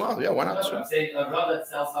 Yeah, why not? Sure. I'm saying a Rav that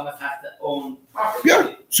sells something has to own property.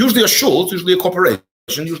 Yeah. It's usually a shul. It's usually a corporation.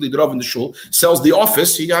 Usually the Rav in the shul sells the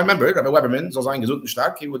office. I remember Rabbi Weberman,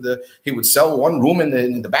 he would sell one room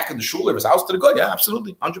in the back of the shul of his house to the God. Yeah,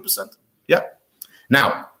 absolutely, 100%. Yeah.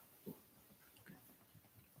 Now,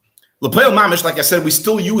 L'Poel Mamish, like I said, we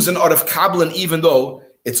still use an art of Kabbalah even though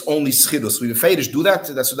it's only schidus. We Fedish do that.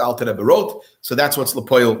 That's what the Alter Rebbe wrote. So that's what's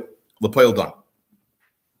L'Poel done.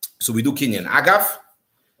 So we do Kinyan Agav.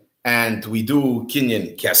 And we do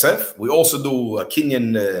Kinyan Kesef. We also do a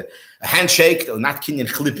Kinyan handshake, not Kinyan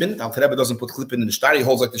Chlippin. The Alter Rebbe doesn't put Chlippin in the shtar. He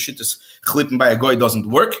holds like the shit is Chlippin by a goy doesn't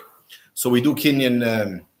work. So we do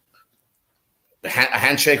Kinyan a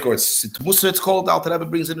handshake, or it's called. The Alter Rebbe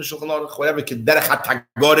brings in the Shulchan Aruch.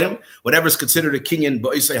 Whatever is considered a Kinyan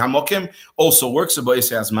Ba'isei Hamokim also works a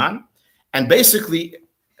Ba'isei Azman. And basically,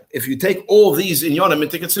 if you take all these in Yonim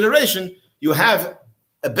into consideration, you have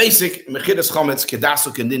a basic mechiras chametz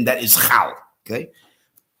kedasuk and then that is chal. Okay,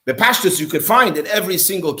 the pashtus you could find in every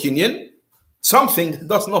single kinyan something that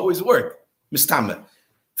doesn't always work. Mistama.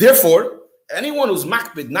 Therefore, anyone who's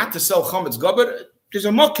makbid not to sell chametz gober, there's a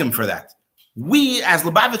mokim for that. We as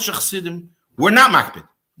Lubavitcher Chassidim, we're not makbid.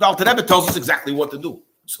 The Alter Rebbe tells us exactly what to do,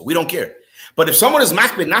 so we don't care. But if someone is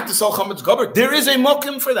makbid not to sell chametz gober, there is a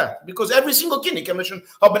mokim for that because every single kinyan can mention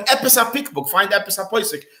of an epis pickbook, find epis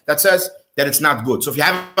poisik that says that it's not good. So if you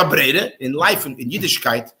have a brede in life, in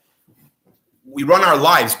Yiddishkeit, we run our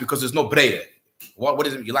lives because there's no brede. What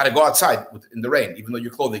is it? You let it go outside in the rain, even though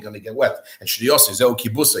your clothing is going to get wet. And shriyos is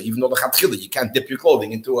kibusa, even though the chatchila, you can't dip your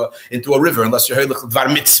clothing into a river unless you're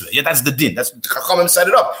dvar mitzvah. Yeah, that's the din. That's Chachamim set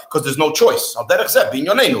it up because there's no choice. But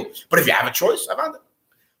if you have a choice, I found it.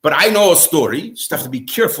 But I know a story. You just have to be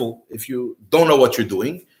careful if you don't know what you're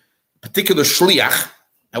doing. A particular shliach,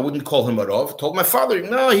 I wouldn't call him a Rav, told my father,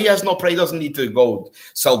 no, he has no prayer. He doesn't need to go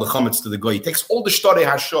sell the chametz to the goy. He takes all the shtarei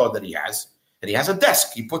hashah that he has, and he has a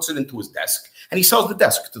desk. He puts it into his desk, and he sells the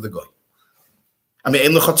desk to the goy.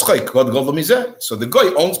 So the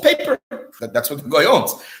goy owns paper. That's what the goy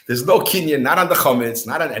owns. There's no kinyan, not on the chametz,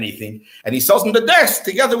 not on anything. And he sells them the desk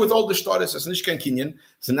together with all the shtarei. It's not kinyan.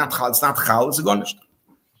 It's not chal. It's a garnish.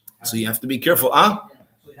 So you have to be careful.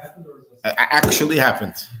 Actually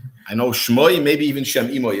happened. I know Shmoy, maybe even Shem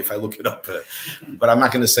Imoy if I look it up. But I'm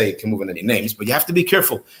not going to say Kemuvan any names. But you have to be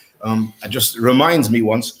careful. It just reminds me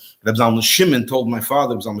once, Reb Zalman Shimon told my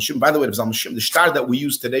father, Reb Zalman Shimon, by the way, Reb Zalman Shimon, the star that we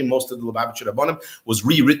use today, most of the Lubavitcher Rabbanim, was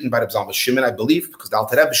rewritten by Reb Zalman Shimon, I believe, because the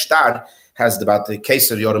Alter Rebbe star has about the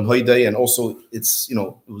Keser Yoram Hoydei, and also it's, it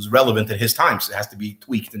was relevant in his times. It has to be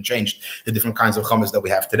tweaked and changed, the different kinds of chametz that we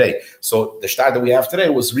have today. So the star that we have today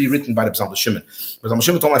was rewritten by Reb Zalman Shimon. Reb Zalman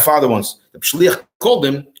Shimon told my father once, the Shliach called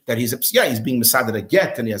him that he's being Mesader a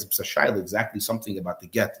get, and he has a Psashayla, exactly something about the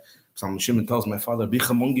get. Reb Zalman Shimon tells my father,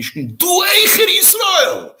 Bicha Mongish, du Eicher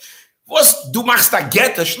Yisrael! Was du machst a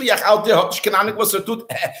get, a Shliach out there, hat keine Ahnung, was tut,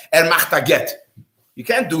 macht a get. You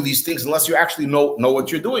can't do these things unless you actually know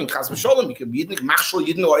what you're doing. Chas v'sholem, you can be machshel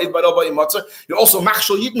yidden who are eat by Rabbi Matzah. You're also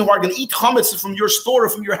machshel yidden who are going to eat chametz from your store or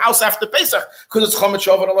from your house after Pesach, because it's chametz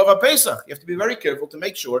shavar alav Pesach. You have to be very careful to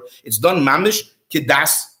make sure it's done mamish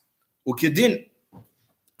kedas ukedin.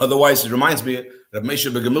 Otherwise, it reminds me, Rabbi Moshe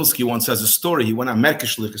Begamilski once has a story. He went on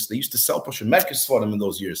Merkish lichus. They used to sell Pasha Merkish for him in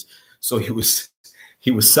those years. So he was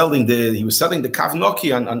selling the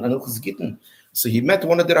kavnoki on Hilchos Gittin. So he met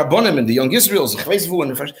one of the Rabbonim and the young Israels. He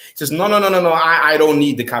says, no, I don't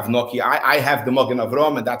need the Kavnoki. I have the Magen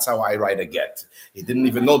Avram, and that's how I write a get. He didn't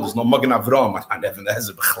even know there's no Magen Avram.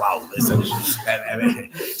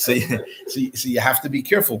 So you have to be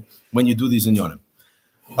careful when you do these in Yonim.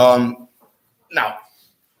 Now,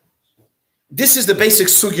 this is the basic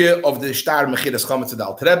sugya of the Shtar Mechiras Chametz of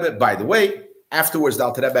Alter Rebbe. By the way, afterwards, the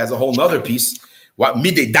Alter Rebbe has a whole other piece. What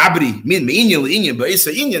midei dabri min inyan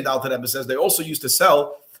ba'isa inyan, the Alter Rebbe says they also used to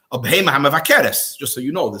sell a behema hamavakeres. Just so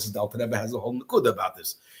you know, this is the Alter Rebbe has a whole nekuda about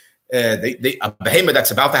this. A behema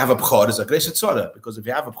that's about to have a bchor is a greiset tzara, because if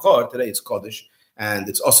you have a bchor today, it's kodesh and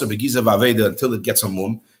it's also begiza v'aveda until it gets a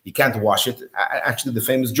mum. You can't wash it. Actually, the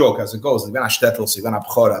famous joke as it goes, when a shtetl, so when a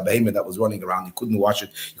bchor, a behema that was running around, you couldn't wash it,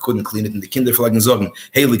 you couldn't clean it, and the kinder verlagen sagen,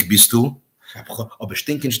 heilig bist du. Aber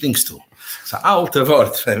stinken stinkst du. Das ist ein alter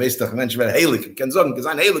Wort. Weißt doch, Mensch, wer heilig kann sagen, kann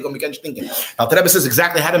sein heilig, und wir können stinken. Alter Rebbe says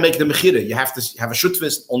exactly how to make the mechira. You have to have a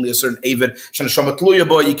shutvis, only a certain aver.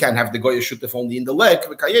 You can't have the goya shutef only in the leg.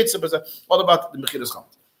 What about the mechiras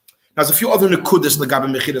chametz? Now, there's a few other nekudas legabe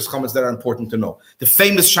mechiras chametz that are important to know. The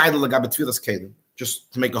famous shayla legabe tfilas kelim.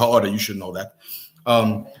 Just to make a ha'ara, you should know that.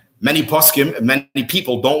 Many poskim, many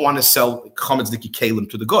people don't want to sell chametz diki kelim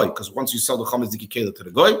to the goy, because once you sell the chametz diki kelim to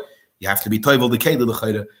the goy, you have to be toivel the keli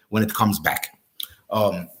l'chayre when it comes back.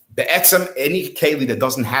 Be'etzem, any keli that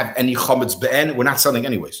doesn't have any chametz be'en, we're not selling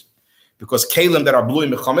anyways. Because kelim that are blue in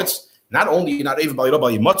chametz, not only you're not able by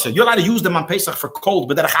Rabbi Matzah, you're allowed to use them on Pesach for cold,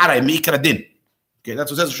 but derech haray meikar adin. Okay, that's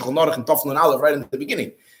what says Shulchan Aruch and Tofel and Aleph right in the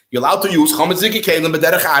beginning. You're allowed to use chametz diki kelim, but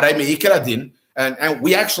derech haray meikar adin. And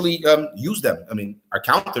we actually use them. I mean, our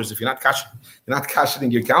counters, if you're not kashering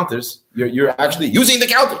your counters, you're actually using the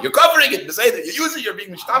counter. You're covering it. To say that you're using it, you're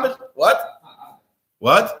being mishtamesh.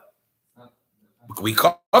 What? We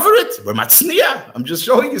cover it. We're matzniya. I'm just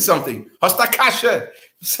showing you something. Hasta kasha.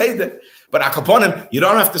 Say that. But akaponim, you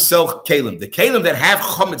don't have to sell kalim. The kalim that have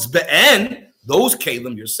chametz be'en, those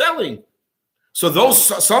kalim you're selling. So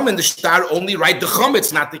those, some in the shtar only write the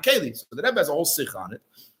chametz, not the kalim. So the Rebbe has a whole sikh on it.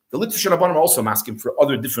 The Litvish Rabbanim are also asking for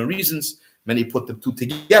other different reasons. Many put the two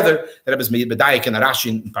together. The Rebbe is made Bedayik and Rashi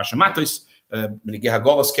in Pasha Matos. Menigeh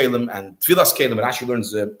Hagolas Kelim and Tfilas Kelim. Rashi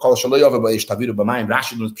learns Kol Shalo Yove Ba'esh Taviru B'mayim.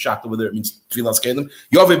 Rashi learns Pshat over there. It means Tfilas Kelim.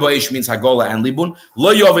 Yove Ba'esh means Hagola and Libun.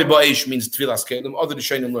 Lo Yove Ba'esh means Tfilas Kelim. Other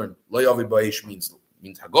Rishonim learn Lo Yove Ba'esh means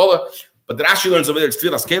Hagola. But the Rashi learns over there it's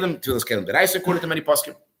Tfilas Kelim. Tfilas Kelim. The Raisa according to many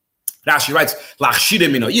poskim. Rashi writes,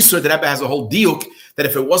 Lachshire Mino Yisra. The Rebbe has a whole diuk that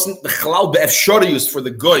if it wasn't the Chalal Be'efshorius for the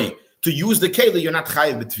goy to use the keli, you're not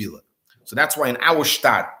chayiv b'tvila. So that's why in our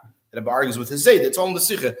shtar, the Rebbe argues with his zayd, it's all in the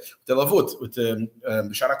sikha, the lavut, with the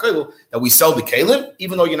b'shara that we sell the kelim,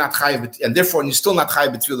 even though you're not chayiv, and therefore you're still not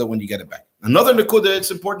chayiv b'tvila when you get it back. Another nekuda, it's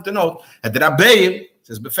important to note, that the Rabbeim,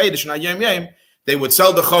 says b'feidish na yem, they would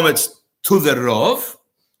sell the chometz to the rov,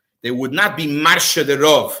 they would not be marsha the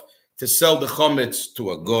rov to sell the chometz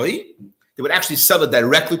to a goy, they would actually sell it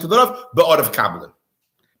directly to the rov, but out of kabbalah.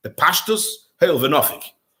 The pashtus, hail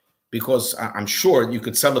v'nofik. Because I'm sure you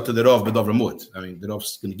could sell it to the Rav B'Dover Mud. I mean, the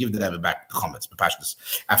Rav's going to give the Rebbe back the Chometz, B'Pashtus,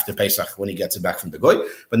 after Pesach when he gets it back from the Goy.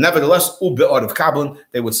 But nevertheless, U'Be'or of Kabbalah,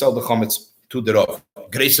 they would sell the Chometz to the Rav.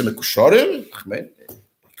 Greisem Ekushorim,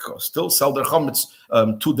 still sell their Chometz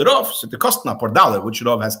to the Rav. So the cost now per dollar, which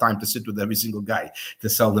Rav has time to sit with every single guy to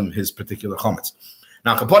sell them his particular Chometz.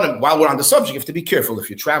 Now, while we're on the subject, you have to be careful. If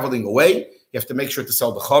you're traveling away, you have to make sure to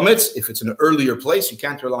sell the chametz. If it's in an earlier place, you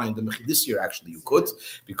can't rely on the mechid. This year, actually, you could,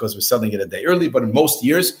 because we're selling it a day early. But in most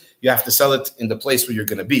years, you have to sell it in the place where you're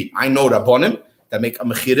going to be. I know Rabbonim that make a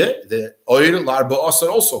mechira, the oil larba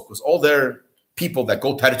also, because all their people that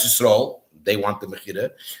go to Eretz Yisrael, they want the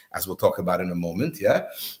mechira, as we'll talk about in a moment. Yeah.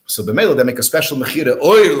 So b'meila they make a special mechira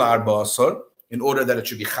oil larba asor, in order that it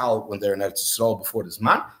should be chal when they're in Eretz Yisrael before this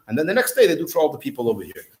man, and then the next day they do for all the people over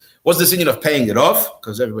here. What's the sign of paying it off?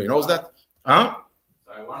 Because everybody knows that, huh?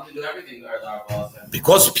 I want to do everything.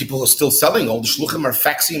 Because people are still selling. All the shluchim are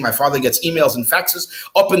faxing. My father gets emails and faxes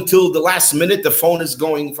up until the last minute. The phone is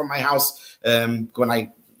going from my house. When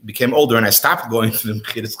I became older and I stopped going to the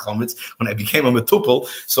Mechiras Chometz, when I became a metupel,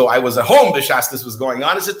 so I was at home. B'shas this was going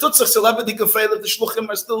on. I said, "Tutzach celebrity kafei that the shluchim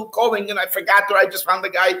are still calling," and I forgot, or I just found the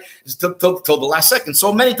guy till the last second.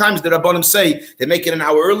 So many times the Rabbanim say they make it an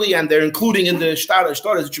hour early, and they're including in the starters.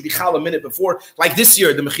 It should be chal a minute before. Like this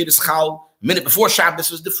year, the Mechiras chal minute before Shabbos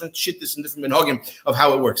was different shittis and different minhagim of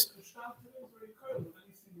how it works.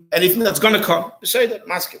 Anything that's going to come, say that,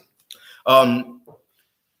 mask it.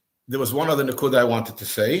 There was one other nakuda I wanted to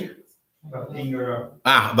say. About paying it off.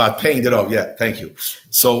 About paying it off. Yeah, thank you.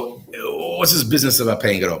 So, what's this business about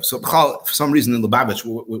paying it off? So, for some reason in Lubavitch,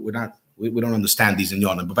 we don't understand these in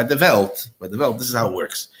Yonim. But by the Welt, this is how it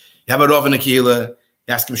works. You have a rov in a kehila,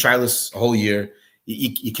 you ask him shilas a whole year.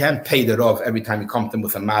 You can't pay that off every time you come to him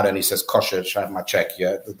with a matter and he says kosher, shave my check.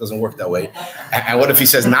 Yeah, it doesn't work that way. And what if he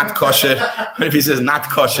says not kosher? What if he says not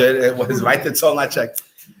kosher? What is right? It's all not checked.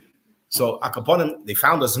 So akaponim, they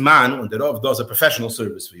found a man when the Rav does a professional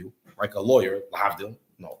service for you, like a lawyer, lahavdil.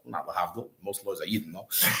 No, not lahavdil. Most lawyers are yidden, no.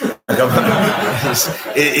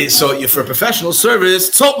 So for a professional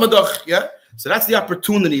service, tzot madach, yeah. So that's the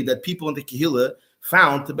opportunity that people in the kehillah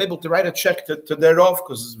found to be able to write a check to their Rav,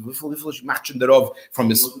 because matching the Rav from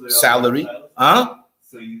his salary.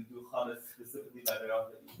 So you do Chametz specifically by the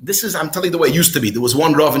Rav? This is, I'm telling you the way it used to be. There was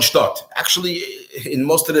one Rav in Stott. Actually, in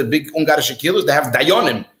most of the big Ungarische kehillas, they have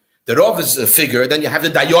dayonim. The Rav is a figure, then you have the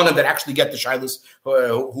dayonim that actually get the shilas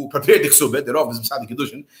who prepared the ksubet. The Rav is Msad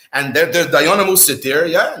Kiddushin, and their dayonim will sit there,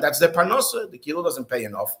 yeah, and that's their parnosa. The kilo doesn't pay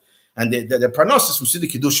enough. And the parnosis from Siddur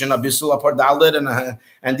Kiddushin, Abisul, Apar Dalet,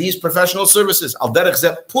 and these professional services, Al Derech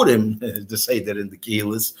Zeh Purim, to say that in the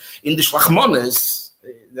kehillas, in the Shlachmonis,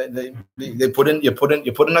 they put in, you put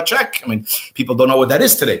in a check. I mean, people don't know what that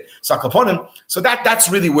is today. So that's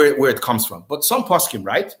really where it comes from. But some poskim,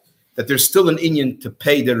 right, that there's still an inyan to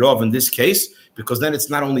pay the Rav in this case, because then it's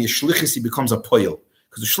not only a shlichus, he becomes a poil.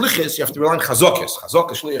 Because the shlichus, you have to rely on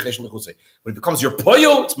chazokes. When it becomes your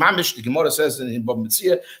poil, it's mamish. The Gemara says in Bab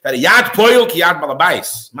Metzia that a yad poil ki yad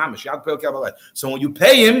balabais. Mamish, yad poil ki yad balabais. So when you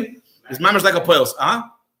pay him, it's mamish like a poil.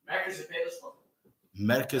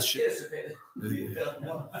 Merkez should pay this.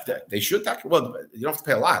 They should talk. Well, you don't have to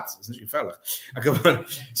pay a lot.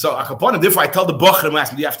 So therefore I tell the bochrim,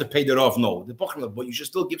 do you have to pay that off? No. The bochrim, but you should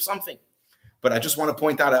still give something. But I just want to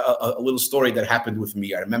point out a little story that happened with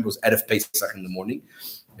me. I remember it was Erev Pesach in the morning.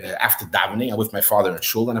 After davening, I'm with my father in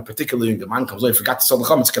shul, and particularly the man comes over, I forgot to sell the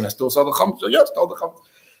chametz. Can I still sell the chametz? So yes, sell the chametz.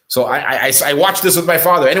 So I watched this with my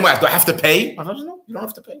father. Anyway, do I have to pay? My father says, no, you don't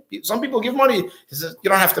have to pay. Some people give money. He says, you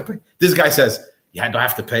don't have to pay. This guy says, yeah, do I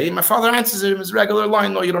have to pay? My father answers him his regular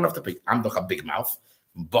line, no, you don't have to pay. I'm doch a big mouth.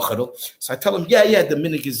 So I tell him, yeah, the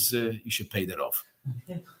minig is, you should pay that off.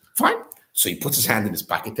 Fine. So he puts his hand in his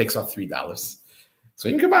pocket, takes out $3. So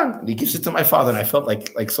he come on, and he gives it to my father, and I felt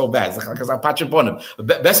like so bad. It's like I'm patching upon him.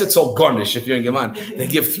 Best it's all garnish if you're in Geman. They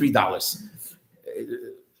give $3.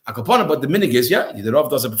 But the minig is, the Rav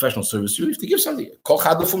does a professional service. You have to give something.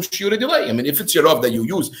 I mean, if it's your Rav that you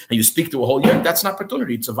use and you speak to a whole year, that's an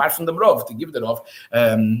opportunity. It's a vibe from the Rav to give the Rav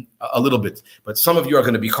a little bit. But some of you are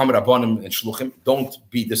going to become Rabbanim and Shluchim. Don't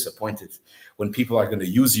be disappointed when people are going to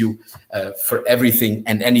use you for everything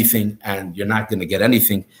and anything, and you're not going to get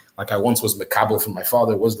anything. Like I once was Mekabel from my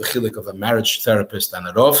father, was the chilik of a marriage therapist and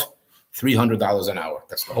a Rav. $300 an hour.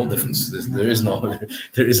 That's the whole difference. There is no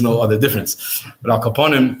other difference. But Al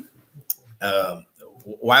Kaponim,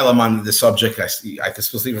 while I'm on the subject, I can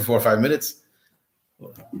still sleep for 4 or 5 minutes.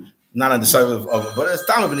 Not on the side of but it's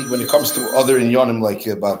time when it comes to other inyanim like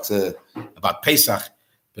about Pesach,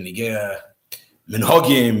 when you get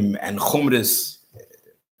minhagim and chumris.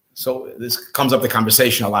 So this comes up the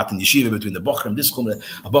conversation a lot in yeshiva between the bochrim. This chumra,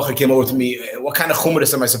 a bocher came over to me. What kind of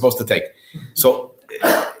chumris am I supposed to take? So.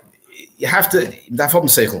 You have to,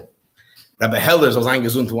 Rabbi Heller,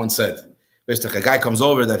 once said, a guy comes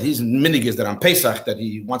over that he's in minigis that on Pesach, that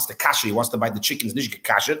he wants to kasher, he wants to buy the chickens, nicht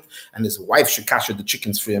gekashet, and his wife should kasher the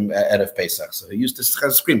chickens for him out of Pesach. So he used to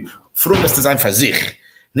scream, Frum ist sein für sich,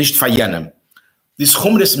 nicht für jenem. These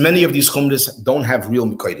chumris, many of these chumris don't have real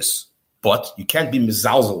mikoides, but you can't be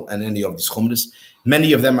mizalzel in any of these chumris.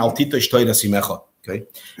 Many of them, altito ishtoira simecha, okay?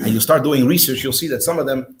 And you start doing research, you'll see that some of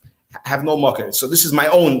them, have no market. So this is my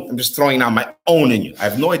own. I'm just throwing out my own in you. I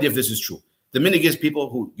have no idea if this is true. The minig is people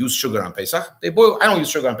who use sugar on Pesach. They boil. I don't use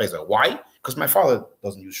sugar on Pesach. Why? Because my father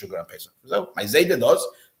doesn't use sugar on Pesach. So my Zayda does.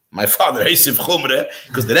 My father, Eisiv Chumre,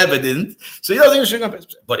 because the Rebbe didn't. So he doesn't use sugar on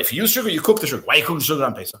Pesach. But if you use sugar, you cook the sugar. Why you cook the sugar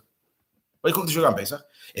on Pesach? Why you cook the sugar on Pesach?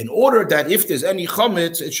 In order that if there's any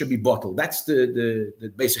chametz, it should be bottled. That's the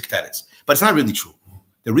basic tenets. But it's not really true.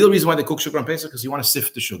 The real reason why they cook sugar on Pesach is you want to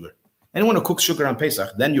sift the sugar. Anyone who cooks sugar on Pesach,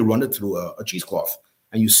 then you run it through a cheesecloth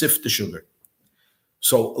and you sift the sugar.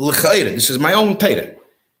 So, this is my own tater.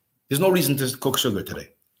 There's no reason to cook sugar today.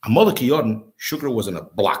 A Moleki Yordan, sugar was in a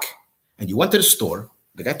block. And you went to the store,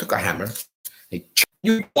 the guy took a hammer,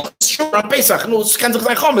 you want sugar on Pesach, no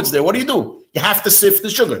chametz there. What do? You have to sift the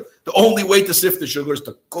sugar. The only way to sift the sugar is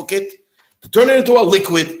to cook it, to turn it into a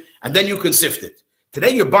liquid, and then you can sift it. Today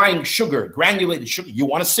you're buying sugar, granulated sugar. You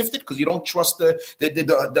want to sift it because you don't trust the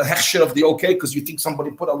hechsher of the okay because you think somebody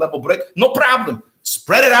put a level break. No problem.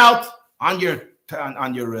 Spread it out on your. You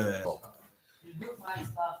do find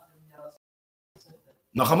stuff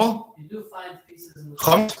in Nachamo? You do find pieces in the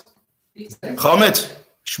Chametz.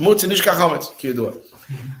 Schmutz nicht chametz. Kiyudua.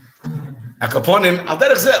 Akaponim. Al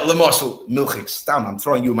derech zeh lemosel milchiks. I'm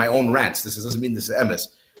throwing you my own rants. This doesn't mean this is emes.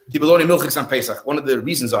 People only milchiks on Pesach. One of the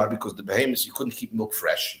reasons are because the behemoths, you couldn't keep milk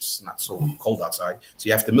fresh. It's not so cold outside. So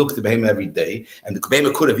you have to milk the behemoth every day. And the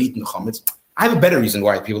behemoth could have eaten chametz. I have a better reason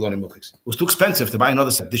why people don't eat milchiks. It was too expensive to buy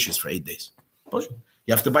another set of dishes for 8 days. You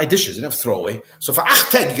have to buy dishes. You don't have to throw away. So for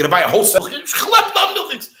 8 days, you're going to buy a whole set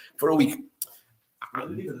for a week.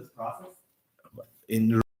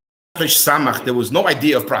 In Samach, there was no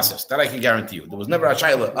idea of process. That I can guarantee you. There was never a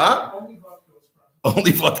shayla. Huh?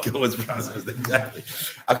 Only vodka was processed. Exactly.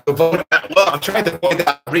 Well, I'm trying to point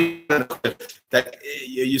out that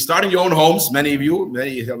you start in your own homes. Many of you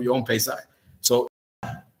have your own Pesach. So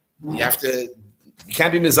you have to. You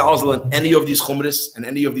can't be mizalzel in any of these chumras and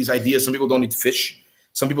any of these ideas. Some people don't eat fish.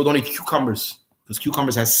 Some people don't eat cucumbers because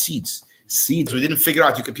cucumbers has seeds. Seeds. We didn't figure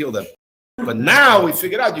out you could peel them. But now we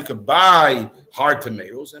figured out you could buy hard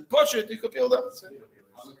tomatoes and push it. You could peel them.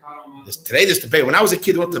 Today, this debate. When I was a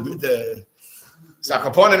kid, what the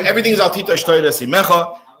Sakaponim, everything is al tita shtoyda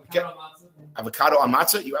simecha. Avocado on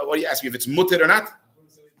matzah. What do you ask me if it's mutter or not?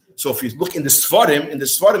 So if you look in the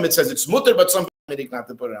Sfarim it says it's mutter, but some people not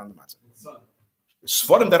to put it on the matzah.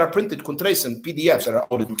 Sfarim that are printed, contras and PDFs that are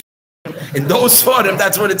ordered. In those Sfarim,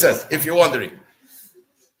 that's what it says. If you're wondering.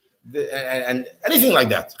 And anything like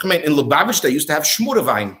that. In Lubavitch, they used to have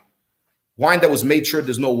shmura wine that was made sure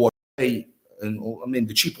there's no water.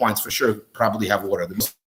 The cheap wines for sure probably have water.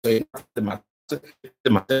 The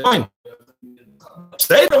wine.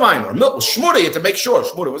 Stay the wine or milk. Shmura, you have to make sure.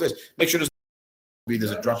 Shmura, what's this? Make sure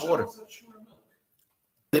there's a drop of water.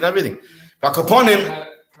 And everything. But upon him,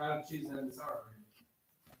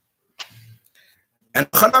 and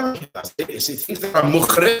see things that are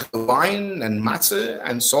muchrech, wine and matzah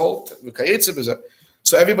and salt.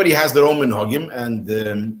 So everybody has their own minhagim, and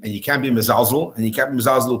you can't be mezalzel, and you can't be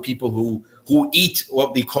mezalzel people who eat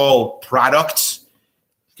what they call products.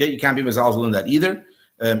 Okay, you can't be mezalzel in that either.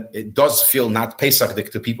 It does feel not Pesach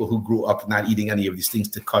to people who grew up not eating any of these things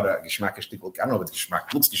to cut a geschmack, I don't know what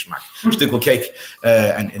geschmack, looks geschmack, shtickle cake,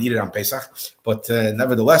 and eat it on Pesach. But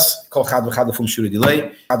nevertheless, kol chad v'chad fum shuri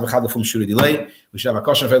delay. We should have a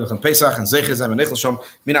kosher feilich on Pesach and zeiches and nechel shom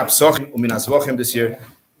min ha'psochim u'min ha'zvochim this year,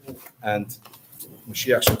 and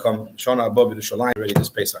Mashiach shall come. Shana above the Shalayim ready this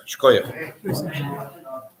Pesach. Shkoyach.